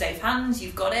they're in safe hands,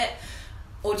 you've got it?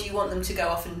 Or do you want them to go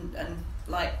off and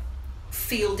like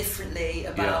feel differently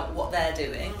about what they're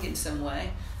doing in some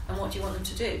way? And what do you want them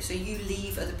to do? So you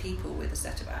leave other people with a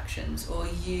set of actions, or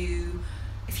if you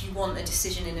want a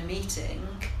decision in a meeting,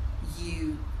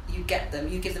 you give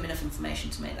them enough information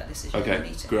to make that decision in a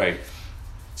meeting. Okay, great.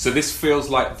 So this feels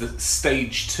like the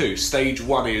stage 2. Stage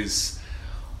 1 is,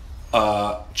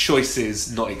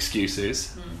 choices, not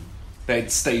excuses. Then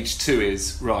stage 2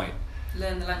 is, right,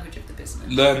 learn the language of the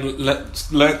business. Learn.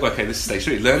 Okay, this is stage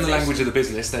 3. Learn the language of the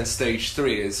business. Then stage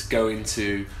 3 is go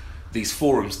into these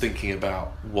forums thinking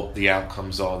about what the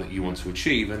outcomes are that you want to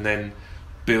achieve, and then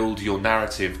build your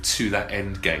narrative to that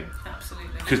end game. Absolutely.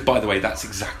 Because, by the way, that's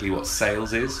exactly what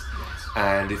sales is. Yes.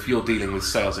 And if you're dealing with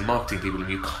sales and marketing people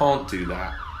and you can't do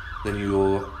that, then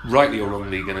you're rightly or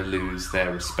wrongly going to lose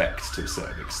their respect to a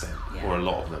certain extent, or a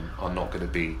lot of them are not going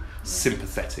to be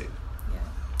sympathetic.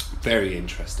 Very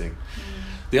interesting.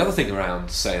 The other thing around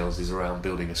sales is around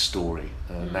building a story,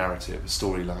 a narrative. A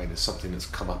storyline is something that's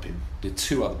come up in the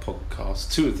 2 of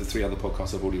the 3 other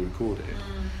podcasts I've already recorded.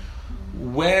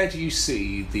 Where do you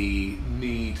see the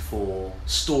need for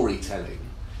storytelling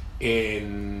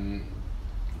in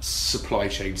supply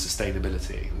chain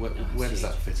sustainability? Where does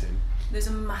that fit in? There's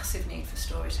a massive need for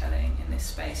storytelling in this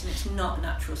space, and it's not a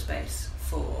natural space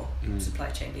for supply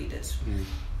chain leaders.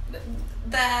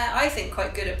 They're, I think,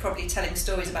 quite good at probably telling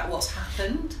stories about what's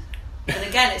happened. And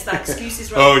again, it's that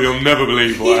excuses. Oh, you'll never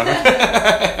believe what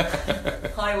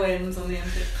happened. High winds on the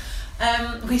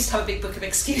M2. We used to have a big book of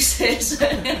excuses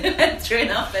through in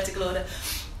alphabetical order.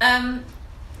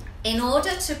 In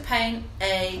order to paint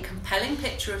a compelling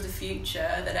picture of the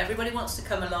future that everybody wants to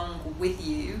come along with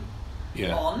you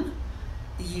on,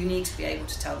 you need to be able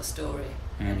to tell the story.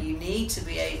 And you need to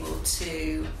be able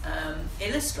to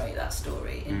illustrate that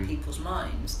story in people's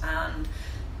minds. And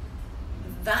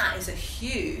that is a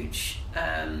huge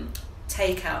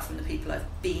takeout from the people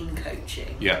I've been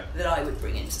coaching that I would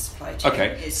bring into supply chain.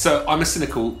 Okay, so I'm a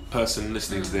cynical person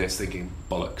listening to this thinking,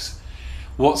 bollocks.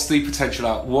 What's the potential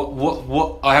out?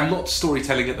 What? I am not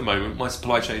storytelling at the moment. My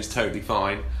supply chain is totally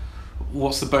fine.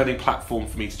 What's the burning platform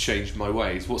for me to change my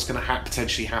ways? What's going to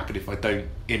potentially happen if I don't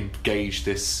engage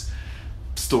this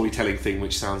storytelling thing,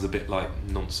 which sounds a bit like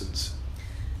nonsense?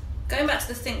 Going back to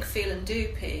the think, feel and do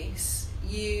piece,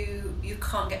 you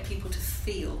can't get people to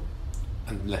feel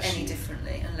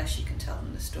differently unless you can tell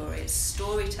them the story. It's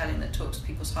storytelling that talks to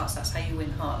people's hearts. That's how you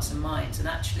win hearts and minds. And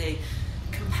actually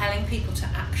compelling people to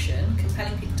action,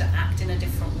 compelling people to act in a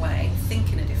different way,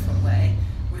 think in a different way,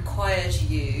 requires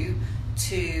you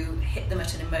to hit them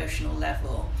at an emotional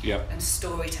level. And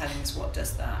storytelling is what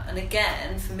does that. And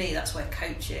again, for me, that's where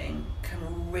coaching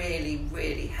can really,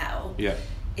 really help.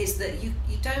 Is that you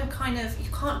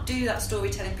can't do that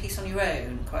storytelling piece on your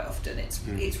own quite often. It's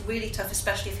really tough,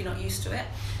 especially if you're not used to it.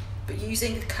 But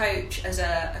using a coach as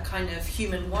a kind of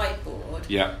human whiteboard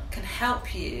can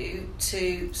help you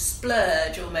to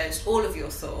splurge almost all of your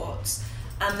thoughts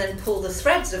and then pull the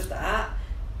threads of that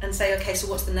and say, okay, so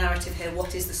what's the narrative here?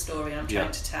 What is the story I'm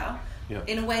trying to tell?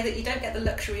 In a way that you don't get the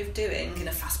luxury of doing in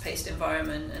a fast-paced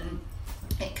environment, and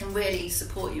it can really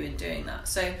support you in doing that.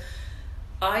 So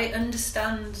I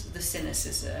understand the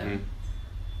cynicism,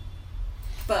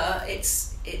 but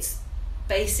it's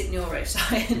basic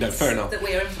neuroscience fair enough. that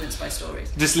we are influenced by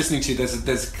stories. Just listening to you,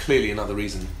 there's clearly another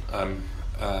reason,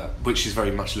 which is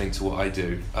very much linked to what I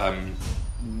do.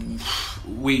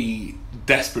 We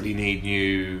desperately need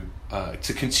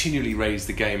to continually raise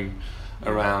the game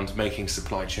around making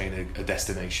supply chain a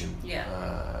destination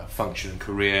function and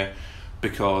career,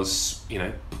 because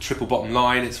triple bottom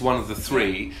line, it's one of the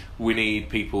 3. We need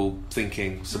people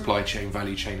thinking supply chain,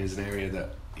 value chain is an area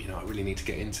that I really need to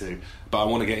get into, but I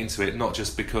want to get into it not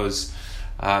just because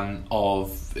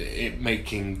of it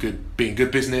being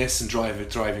good business and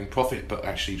driving profit, but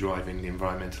actually driving the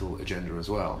environmental agenda as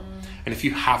well. And if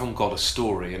you haven't got a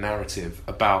story, a narrative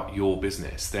about your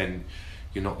business, then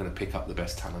you're not going to pick up the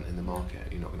best talent in the market.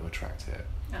 You're not going to attract it.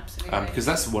 Absolutely. Because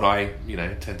that's what I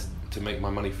tend to make my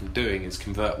money from doing, is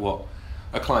convert what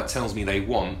a client tells me they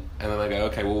want, and then I go,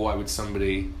 okay, well, why would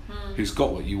somebody who's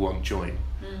got what you want join?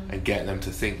 And get them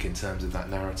to think in terms of that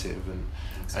narrative and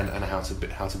how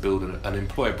to build an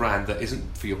employer brand that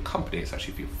isn't for your company, it's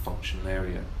actually for your functional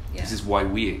area. This is why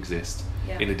we exist,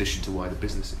 in addition to why the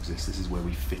business exists. This is where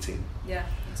we fit in. Yeah,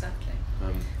 exactly.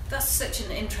 That's such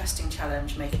an interesting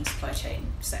challenge, making supply chain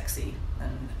sexy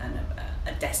and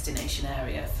a destination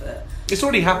area for it's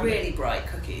already happening. Really bright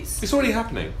cookies. It's already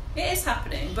happening. It is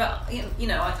happening, but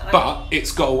but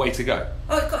it's got a way to go.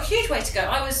 Oh, it's got a huge way to go.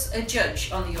 I was a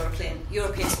judge on the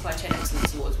European Supply Chain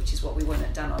Excellence Awards, which is what we won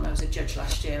at Danone. I was a judge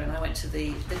last year, and I went to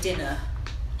the dinner.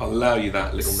 I'll allow you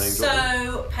that little name drop.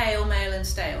 So pale, male and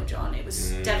stale, John. It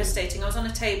was devastating. I was on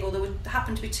a table, there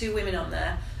happened to be 2 women on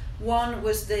there. One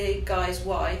was the guy's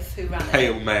wife who ran it.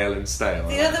 Pale, male and stale.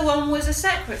 The other one was a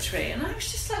secretary, and I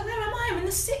was just like, where am I? I'm in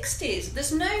the 60s.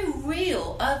 There's no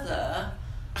real other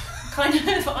kind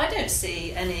of... I don't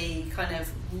see any kind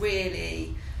of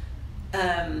really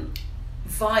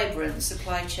vibrant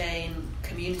supply chain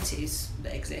communities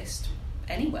that exist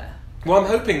anywhere. Well, I'm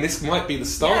hoping this might be the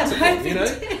start of it, you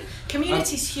know.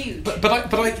 Community's huge. But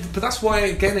that's why,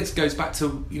 again, it goes back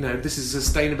to, you know, this is a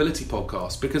sustainability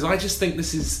podcast, because I just think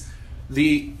this is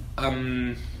the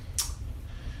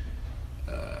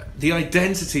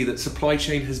identity that supply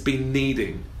chain has been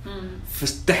needing for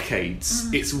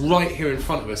decades. It's right here in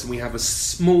front of us, and we have a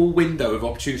small window of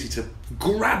opportunity to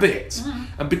grab it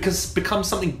and become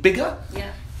something bigger.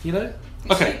 Yeah. You know.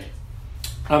 It's Okay. huge.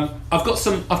 I've got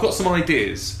some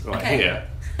ideas here,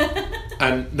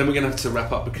 and then we're going to have to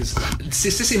wrap up, because it's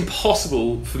just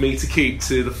impossible for me to keep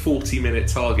to the 40-minute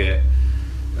target.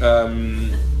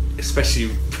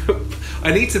 Especially,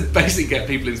 I need to basically get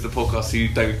people into the podcast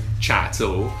who don't chat at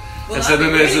all. Well, and so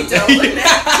then there's really dull, wouldn't it?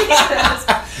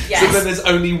 Yes. so then there's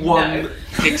only one No.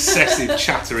 excessive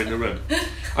chatter in the room.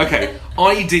 Okay,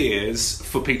 ideas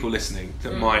for people listening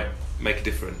that might make a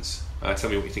difference. Tell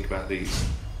me what you think about these.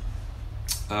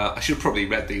 I should have probably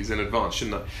read these in advance,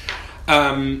 shouldn't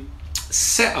I?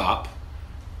 Set up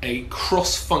a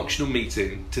cross-functional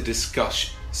meeting to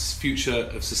discuss future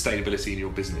of sustainability in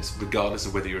your business, regardless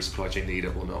of whether you're a supply chain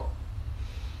leader or not.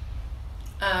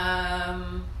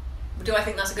 Do I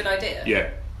think that's a good idea? Yeah.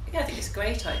 Yeah, I think it's a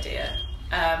great idea.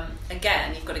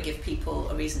 Again, you've got to give people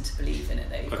a reason to believe in it,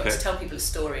 though. You've got to tell people a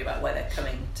story about why they're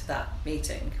coming to that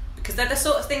meeting, because they're the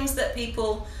sort of things that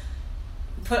people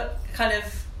put kind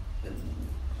of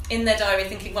in their diary,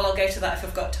 thinking, well, I'll go to that if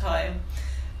I've got time.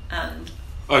 And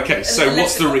okay, so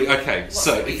what's the what's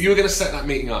the if reason? you were going to set that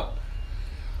meeting up,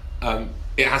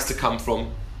 it has to come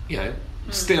from, you know,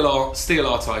 steal our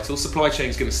title. Supply chain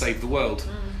is going to save the world.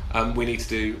 We need to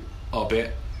do our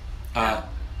bit.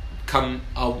 Come,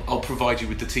 I'll provide you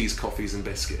with the teas, coffees, and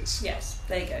biscuits. Yes,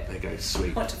 there you go. There you go,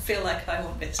 sweet. I want to feel like I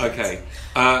want biscuits. Okay,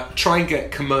 try and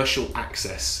get commercial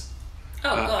access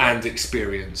God. and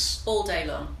experience. All day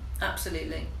long,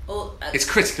 absolutely. It's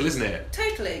critical, isn't it?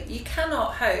 Totally. You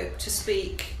cannot hope to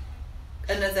speak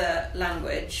another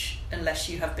language unless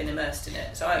you have been immersed in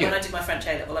it. So when I did my French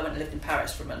A-level, I went and lived in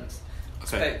Paris for a month.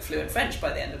 Okay. Spoke fluent French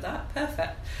by the end of that.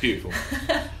 Perfect. Beautiful.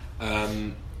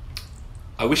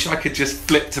 I wish I could just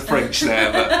flip to French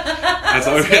there, but as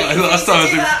I realised last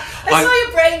time, I saw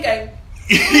your brain going.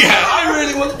 Yeah, I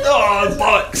really want. Oh,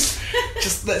 bollocks!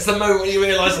 Just that's the moment when you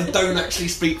realise I don't actually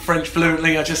speak French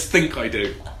fluently. I just think I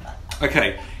do.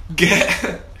 Okay,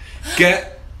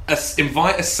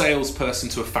 invite a salesperson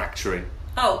to a factory.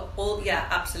 Oh, well, yeah,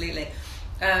 absolutely.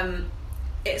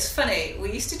 It's funny.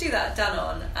 We used to do that at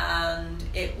Danone, and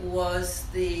they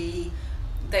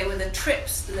were the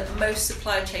trips that most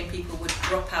supply chain people would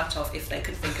drop out of if they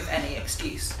could think of any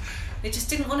excuse. They just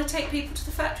didn't want to take people to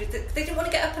the factory. They didn't want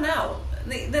to get up and out.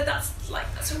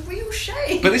 That's a real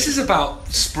shame. But this is about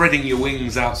spreading your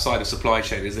wings outside of supply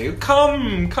chain, isn't it?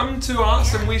 Come to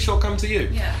us, and we shall come to you.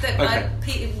 Yeah,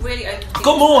 Okay. really open. I've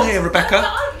got more here, Rebecca.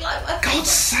 God's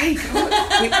sake!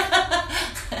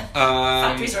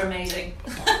 Factories are amazing.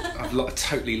 I've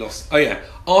totally lost. Oh yeah,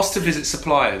 ask to visit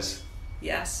suppliers.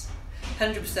 Yes.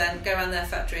 100%. Go around their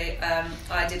factory.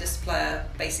 I did a supplier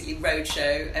basically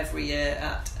roadshow every year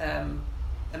at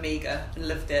Amiga and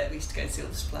loved it. We used to go and see all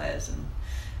the suppliers and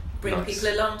bring people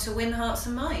along to win hearts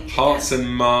and minds. Hearts and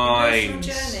minds.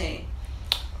 Emotional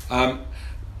journey.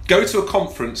 Go to a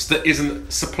conference that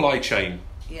isn't supply chain.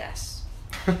 Yes.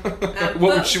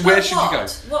 Where should you go?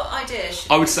 What idea?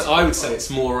 I would say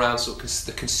it's more around sort of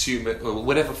the consumer or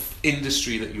whatever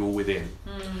industry that you're within.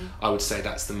 I would say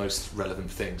that's the most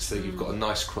relevant thing. So you've got a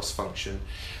nice cross function.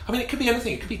 I mean, it could be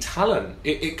anything. It could be talent.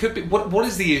 It could be what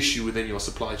is the issue within your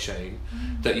supply chain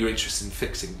that you're interested in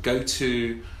fixing? Go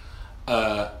to,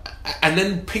 and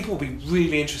then people will be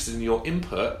really interested in your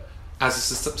input as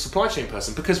a supply chain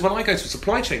person, because when I go to a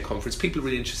supply chain conference, people are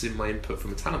really interested in my input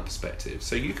from a talent perspective.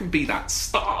 So you can be that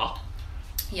star.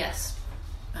 Yes,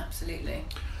 absolutely.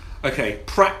 Okay,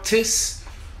 practice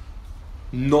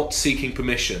not seeking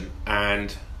permission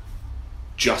and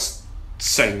just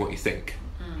saying what you think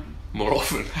more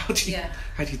often. How do you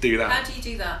do that? How do you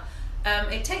do that?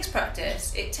 It takes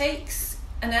practice. It takes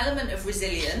an element of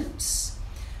resilience,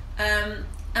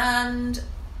 and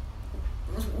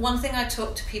one thing I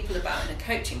talk to people about in a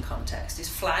coaching context is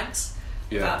flags.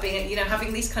 About being,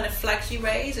 having these kind of flags you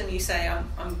raise, and you say,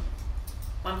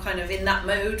 I'm kind of in that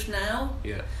mode now.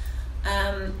 Yeah.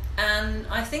 And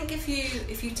I think if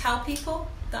you tell people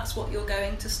that's what you're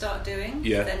going to start doing,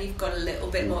 then you've got a little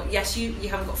bit more. Yes, you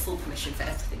haven't got full permission for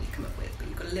everything you come up with, but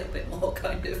you've got a little bit more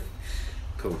kind of.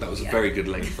 Cool. That was a very good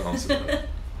length answer.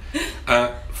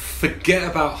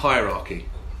 Forget about hierarchy.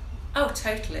 Oh,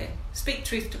 totally. Speak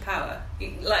truth to power.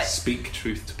 Speak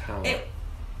truth to power.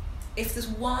 if there's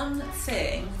one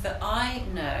thing that I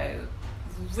know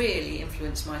really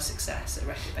influenced my success at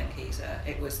Reckitt Benckiser,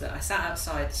 it was that I sat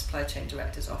outside the supply chain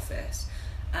director's office,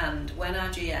 and when our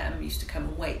GM used to come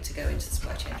and wait to go into the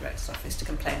supply chain director's office to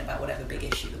complain about whatever big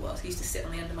issue there was, he used to sit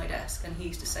on the end of my desk and he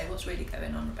used to say, "What's really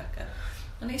going on, Rebecca?"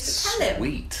 And I used to tell him.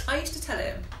 Sweet. I used to tell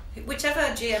him, whichever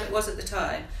GM it was at the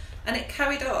time, and it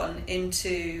carried on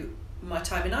into my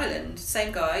time in Ireland.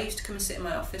 Same guy used to come and sit in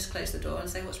my office, close the door, and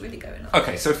say, "What's really going on?"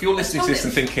 Okay, so if you're listening to this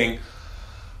and thinking,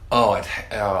 oh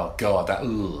God, that,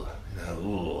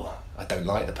 I don't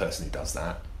like the person who does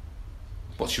that,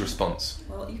 what's your response?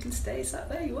 Well, you can stay sat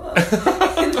where you are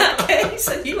in that case,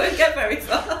 and you won't get very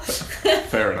far.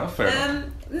 Fair enough.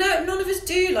 No, none of us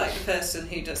do like the person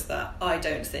who does that. I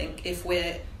don't think if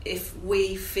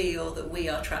we feel that we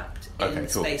are trapped in the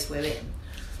space we're in.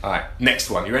 All right, next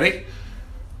one. You ready?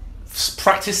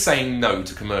 Practice saying no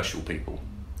to commercial people.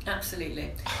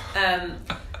 Absolutely.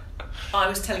 I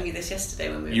was telling you this yesterday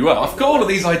when we were... You are? I've got all of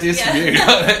these ideas from you.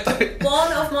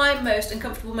 One of my most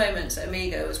uncomfortable moments at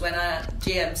Amigo was when our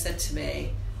GM said to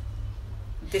me,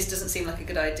 "This doesn't seem like a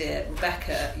good idea.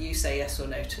 Rebecca, you say yes or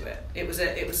no to it." It was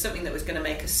something that was going to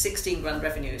make us 16 grand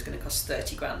revenue. It was going to cost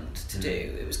 30 grand to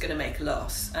do. It was going to make a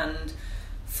loss. And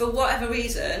for whatever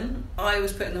reason, I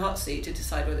was put in the hot seat to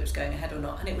decide whether it was going ahead or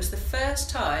not. And it was the first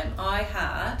time I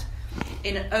had,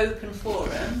 in an open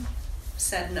forum,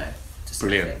 said no.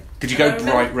 Brilliant. Did you go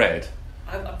bright red?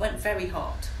 I went very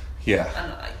hot. Yeah.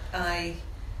 And I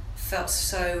felt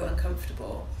so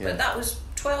uncomfortable. Yeah. But that was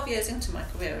 12 years into my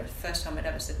career, the first time I'd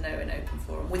ever said no in an open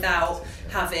forum without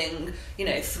having,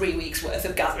 3 weeks worth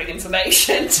of gathering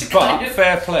information.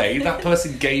 Fair play, that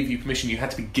person gave you permission. You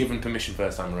had to be given permission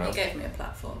first time around. He gave me a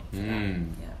platform for that.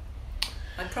 Yeah.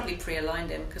 I'd probably pre-aligned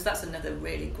him, because that's another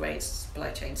really great supply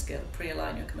chain skill.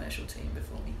 Pre-align your commercial team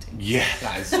before meetings. Yeah,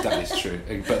 that is true.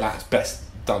 But that's best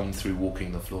done through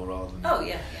walking the floor rather than... Oh,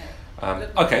 yeah.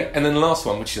 Okay, and then the last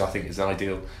one, which I think is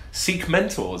ideal, seek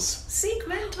mentors. Seek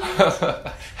mentors.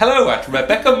 Hello at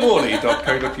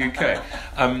RebeccaMorley.co.uk.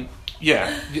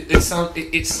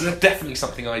 It's definitely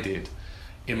something I did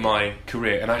in my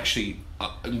career, and actually,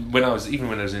 when I was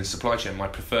in supply chain, my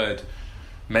preferred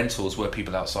mentors were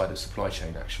people outside of supply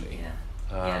chain, actually.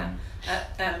 Dan,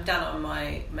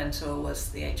 my mentor, was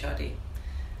the HRD.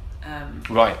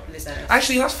 Right.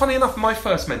 Actually, that's funny enough. My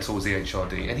first mentor was the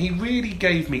HRD, and he really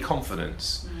gave me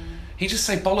confidence. He just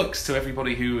said bollocks to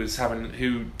everybody who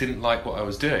didn't like what I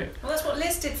was doing. Well, that's what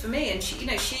Liz did for me, and she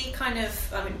kind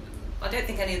of. I mean, I don't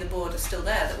think any of the board are still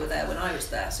there that were there when I was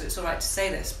there, so it's all right to say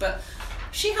this, but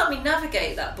she helped me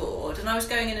navigate that board, and I was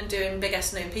going in and doing big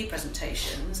S&OP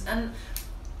presentations, and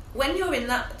when you're in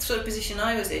that sort of position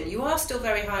I was in, you are still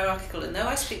very hierarchical, and though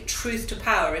I speak truth to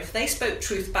power, if they spoke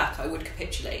truth back, I would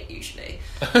capitulate, usually.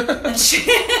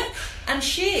 and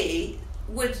she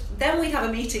would, then we'd have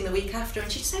a meeting the week after, and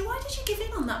she'd say, "Why did you give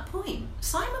in on that point?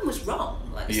 Simon was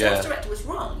wrong, the sales director was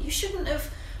wrong. You shouldn't have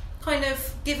kind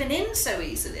of given in so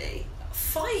easily.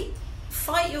 Fight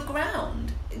your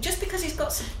ground. Just because he's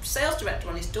got some sales director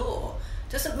on his door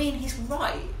doesn't mean he's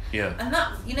right." Yeah. And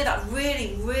that, that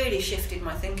really, really shifted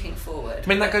my thinking forward. I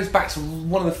mean, that goes back to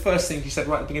one of the first things you said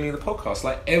right at the beginning of the podcast.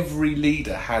 Like, every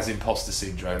leader has imposter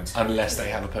syndrome unless they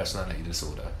have a personality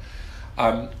disorder.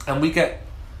 And we get,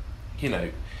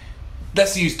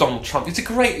 let's use Donald Trump. It's a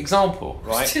great example,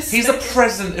 right? He's the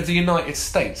president of the United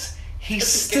States. He's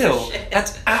still an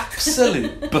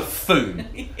absolute buffoon,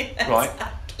 right?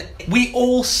 Exactly. We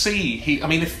all see I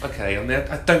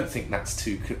don't think that's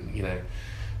too, going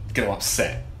to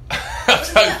upset.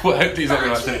 I hope he's not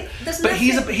going to upset. But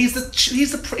he's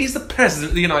the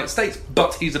president of the United States,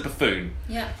 but he's a buffoon.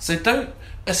 Yeah. So don't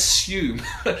assume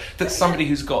that somebody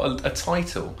who's got a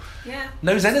title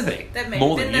knows anything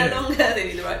more than you. They're longer, they'll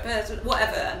be the right person,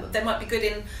 whatever. They might be good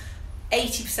in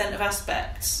 80% of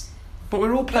aspects. But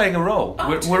we're all playing a role.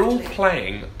 We're all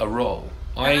playing a role.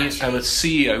 I am a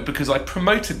CEO because I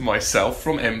promoted myself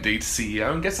from MD to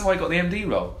CEO, and guess how I got the MD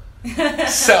role?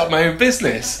 Set up my own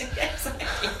business. Exactly.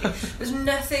 There's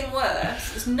nothing worse,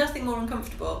 there's nothing more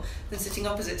uncomfortable than sitting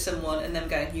opposite someone and them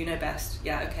going, "You know best,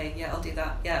 yeah, okay, yeah, I'll do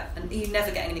that, yeah," and you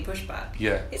never getting any pushback.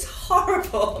 Yeah. It's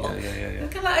horrible. Yeah.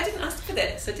 Kind of like, I didn't ask for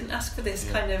this. I didn't ask for this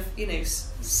kind of,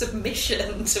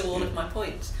 submission to all of my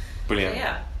points. Brilliant. So,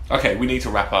 yeah. Okay, we need to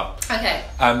wrap up. Okay.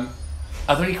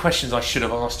 Are there any questions I should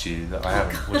have asked you that I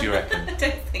haven't? What do you reckon? I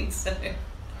don't think so.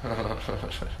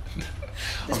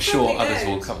 I'm sure others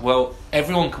will come. Well,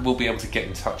 everyone will be able to get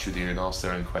in touch with you and ask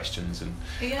their own questions, and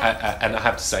and I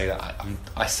have to say that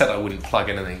I said I wouldn't plug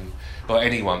anything or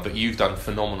anyone, but you've done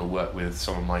phenomenal work with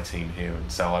some of my team here,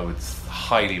 and so I would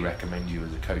highly recommend you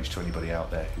as a coach to anybody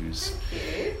out there who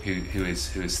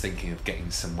is thinking of getting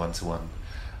some one-to-one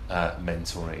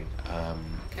mentoring,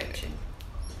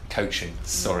 coaching.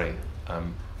 Sorry,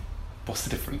 what's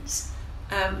the difference?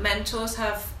 Mentors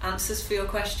have answers for your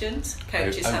questions.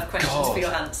 Coaches have questions for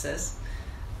your answers.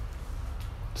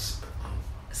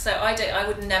 So I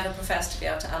would never profess to be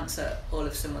able to answer all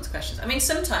of someone's questions. I mean,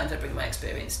 sometimes I bring my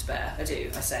experience to bear. I do.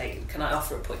 I say, can I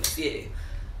offer a point of view?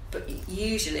 But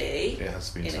usually,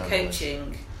 in a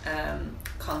coaching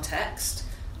context,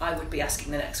 I would be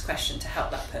asking the next question to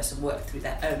help that person work through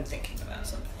their own thinking about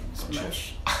something.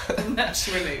 Much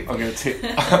removed.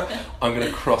 I'm going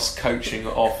to cross coaching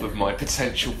off of my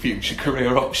potential future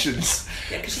career options.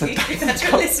 Yeah, because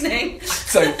you're listening.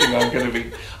 Don't think I'm going to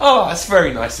be. Oh, that's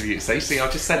very nice of you to say. See, I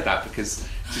just said that because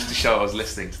just to show I was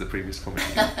listening to the previous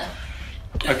conversation.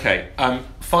 Okay.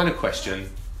 Final question.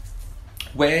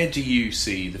 Where do you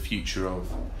see the future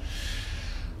of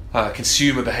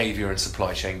consumer behaviour and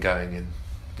supply chain going in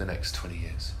the next 20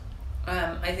 years?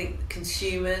 I think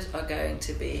consumers are going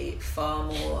to be far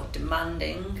more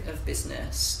demanding of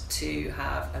business to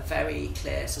have a very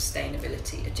clear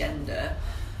sustainability agenda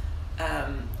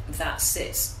that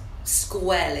sits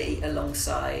squarely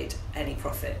alongside any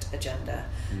profit agenda.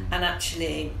 And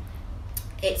actually,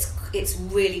 it's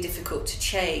really difficult to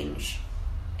change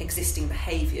existing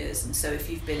behaviours. And so if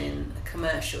you've been in a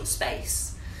commercial space,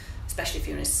 especially if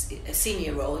you're in a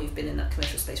senior role, you've been in that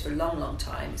commercial space for a long, long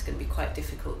time, it's going to be quite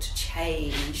difficult to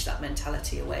change that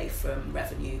mentality away from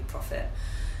revenue, profit.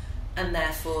 And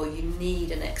therefore, you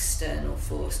need an external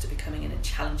force to be coming in and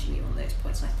challenging you on those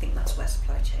points. And I think that's where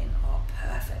supply chain are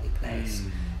perfectly placed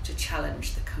to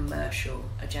challenge the commercial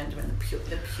agenda and the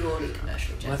purely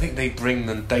commercial agenda. Well, I think they bring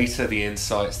the data, the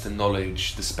insights, the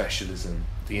knowledge, the specialism,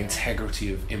 the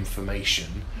integrity of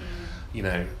information. You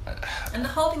know, and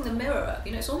holding the mirror up.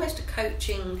 You know, it's almost a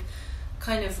coaching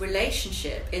kind of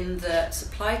relationship in that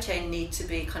supply chain need to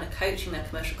be kind of coaching their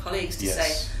commercial colleagues to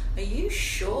say, are you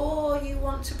sure you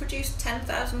want to produce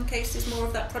 10,000 cases more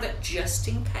of that product just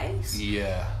in case?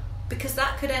 Yeah. Because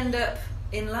that could end up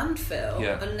in landfill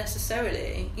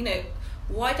unnecessarily. You know,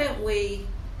 why don't we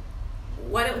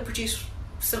produce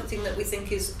something that we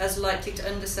think is as likely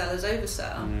to undersell as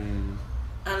oversell?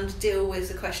 And deal with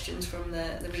the questions from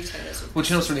the retailers. Well, do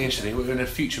you know what's really interesting? In a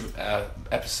future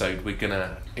episode, we're going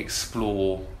to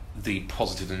explore the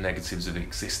positives and negatives of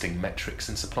existing metrics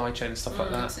in supply chain and stuff like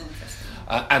that. That's interesting.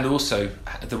 And also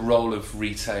the role of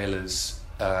retailers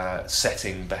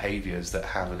setting behaviours that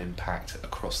have an impact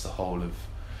across the whole of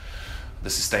the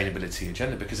sustainability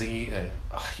agenda. Because you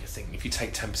think if you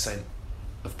take 10%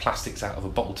 of plastics out of a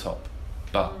bottle top,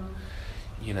 but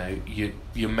you know,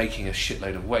 you're making a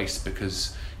shitload of waste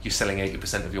because you're selling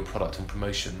 80% of your product on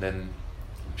promotion, then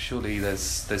surely there's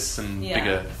some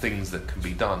bigger things that can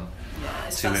be done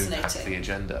to impact the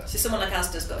agenda. So someone like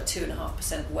Asda's got a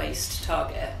 2.5% waste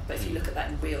target, but if you look at that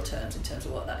in real terms, in terms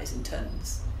of what that is in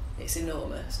tonnes, it's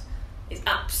enormous. It's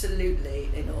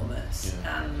absolutely enormous.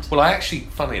 Yeah. And well, I actually,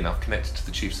 funnily enough, connected to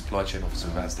the Chief Supply Chain Officer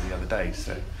of Asda the other day,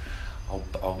 so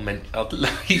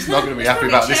he's not going to be happy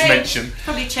about this mention.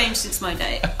 Probably changed since my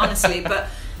day, honestly. But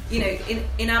you know,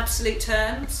 in absolute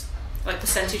terms, like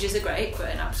percentages are great, but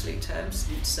in absolute terms,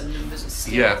 some numbers are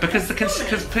still because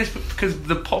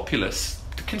the populace,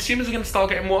 the consumers are going to start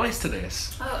getting wise to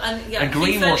this. Oh, and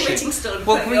greenwashing.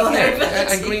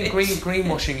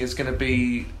 Greenwashing is going to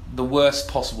be the worst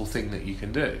possible thing that you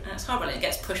can do. And it's horrible. It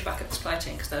gets pushed back up the supply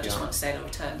chain because they'll just want to sale or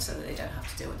return so that they don't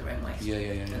have to deal with their own waste.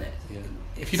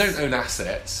 If you don't own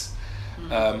assets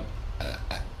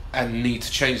and need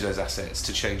to change those assets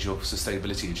to change your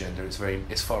sustainability agenda,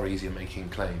 it's far easier making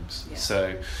claims. Yeah.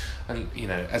 So, and you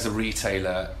know, as a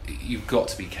retailer, you've got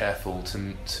to be careful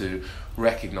to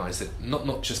recognise that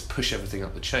not just push everything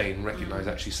up the chain. Recognise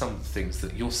actually some of the things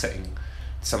that you're setting.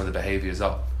 Some of the behaviours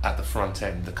up at the front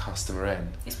end, the customer end.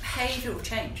 It's behavioural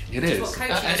change. It is. What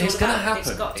coaching is it's going to happen.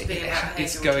 It's got to be about behavioural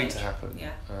It's going change. to happen.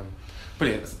 Yeah.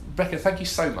 Brilliant, Becca. Thank you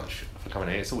so much for coming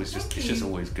here. It's just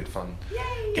always good fun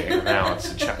getting an hour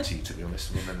to chat to you. To be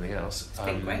honest, more than anything else. It's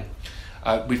been great.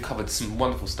 We've covered some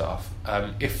wonderful stuff.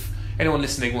 If anyone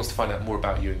listening wants to find out more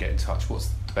about you and get in touch, what's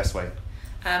the best way?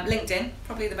 LinkedIn,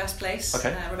 probably the best place.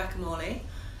 Okay. Rebecca Morley.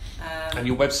 And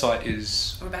your website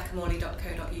is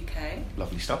RebeccaMorley.co.uk.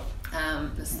 Lovely stuff.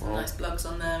 There's some nice blogs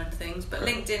on there and things, but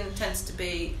LinkedIn tends to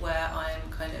be where I'm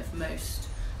kind of most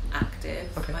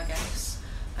active, I guess.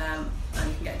 and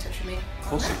you can get in touch with me.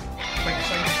 Awesome. Thank you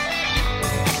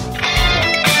so much.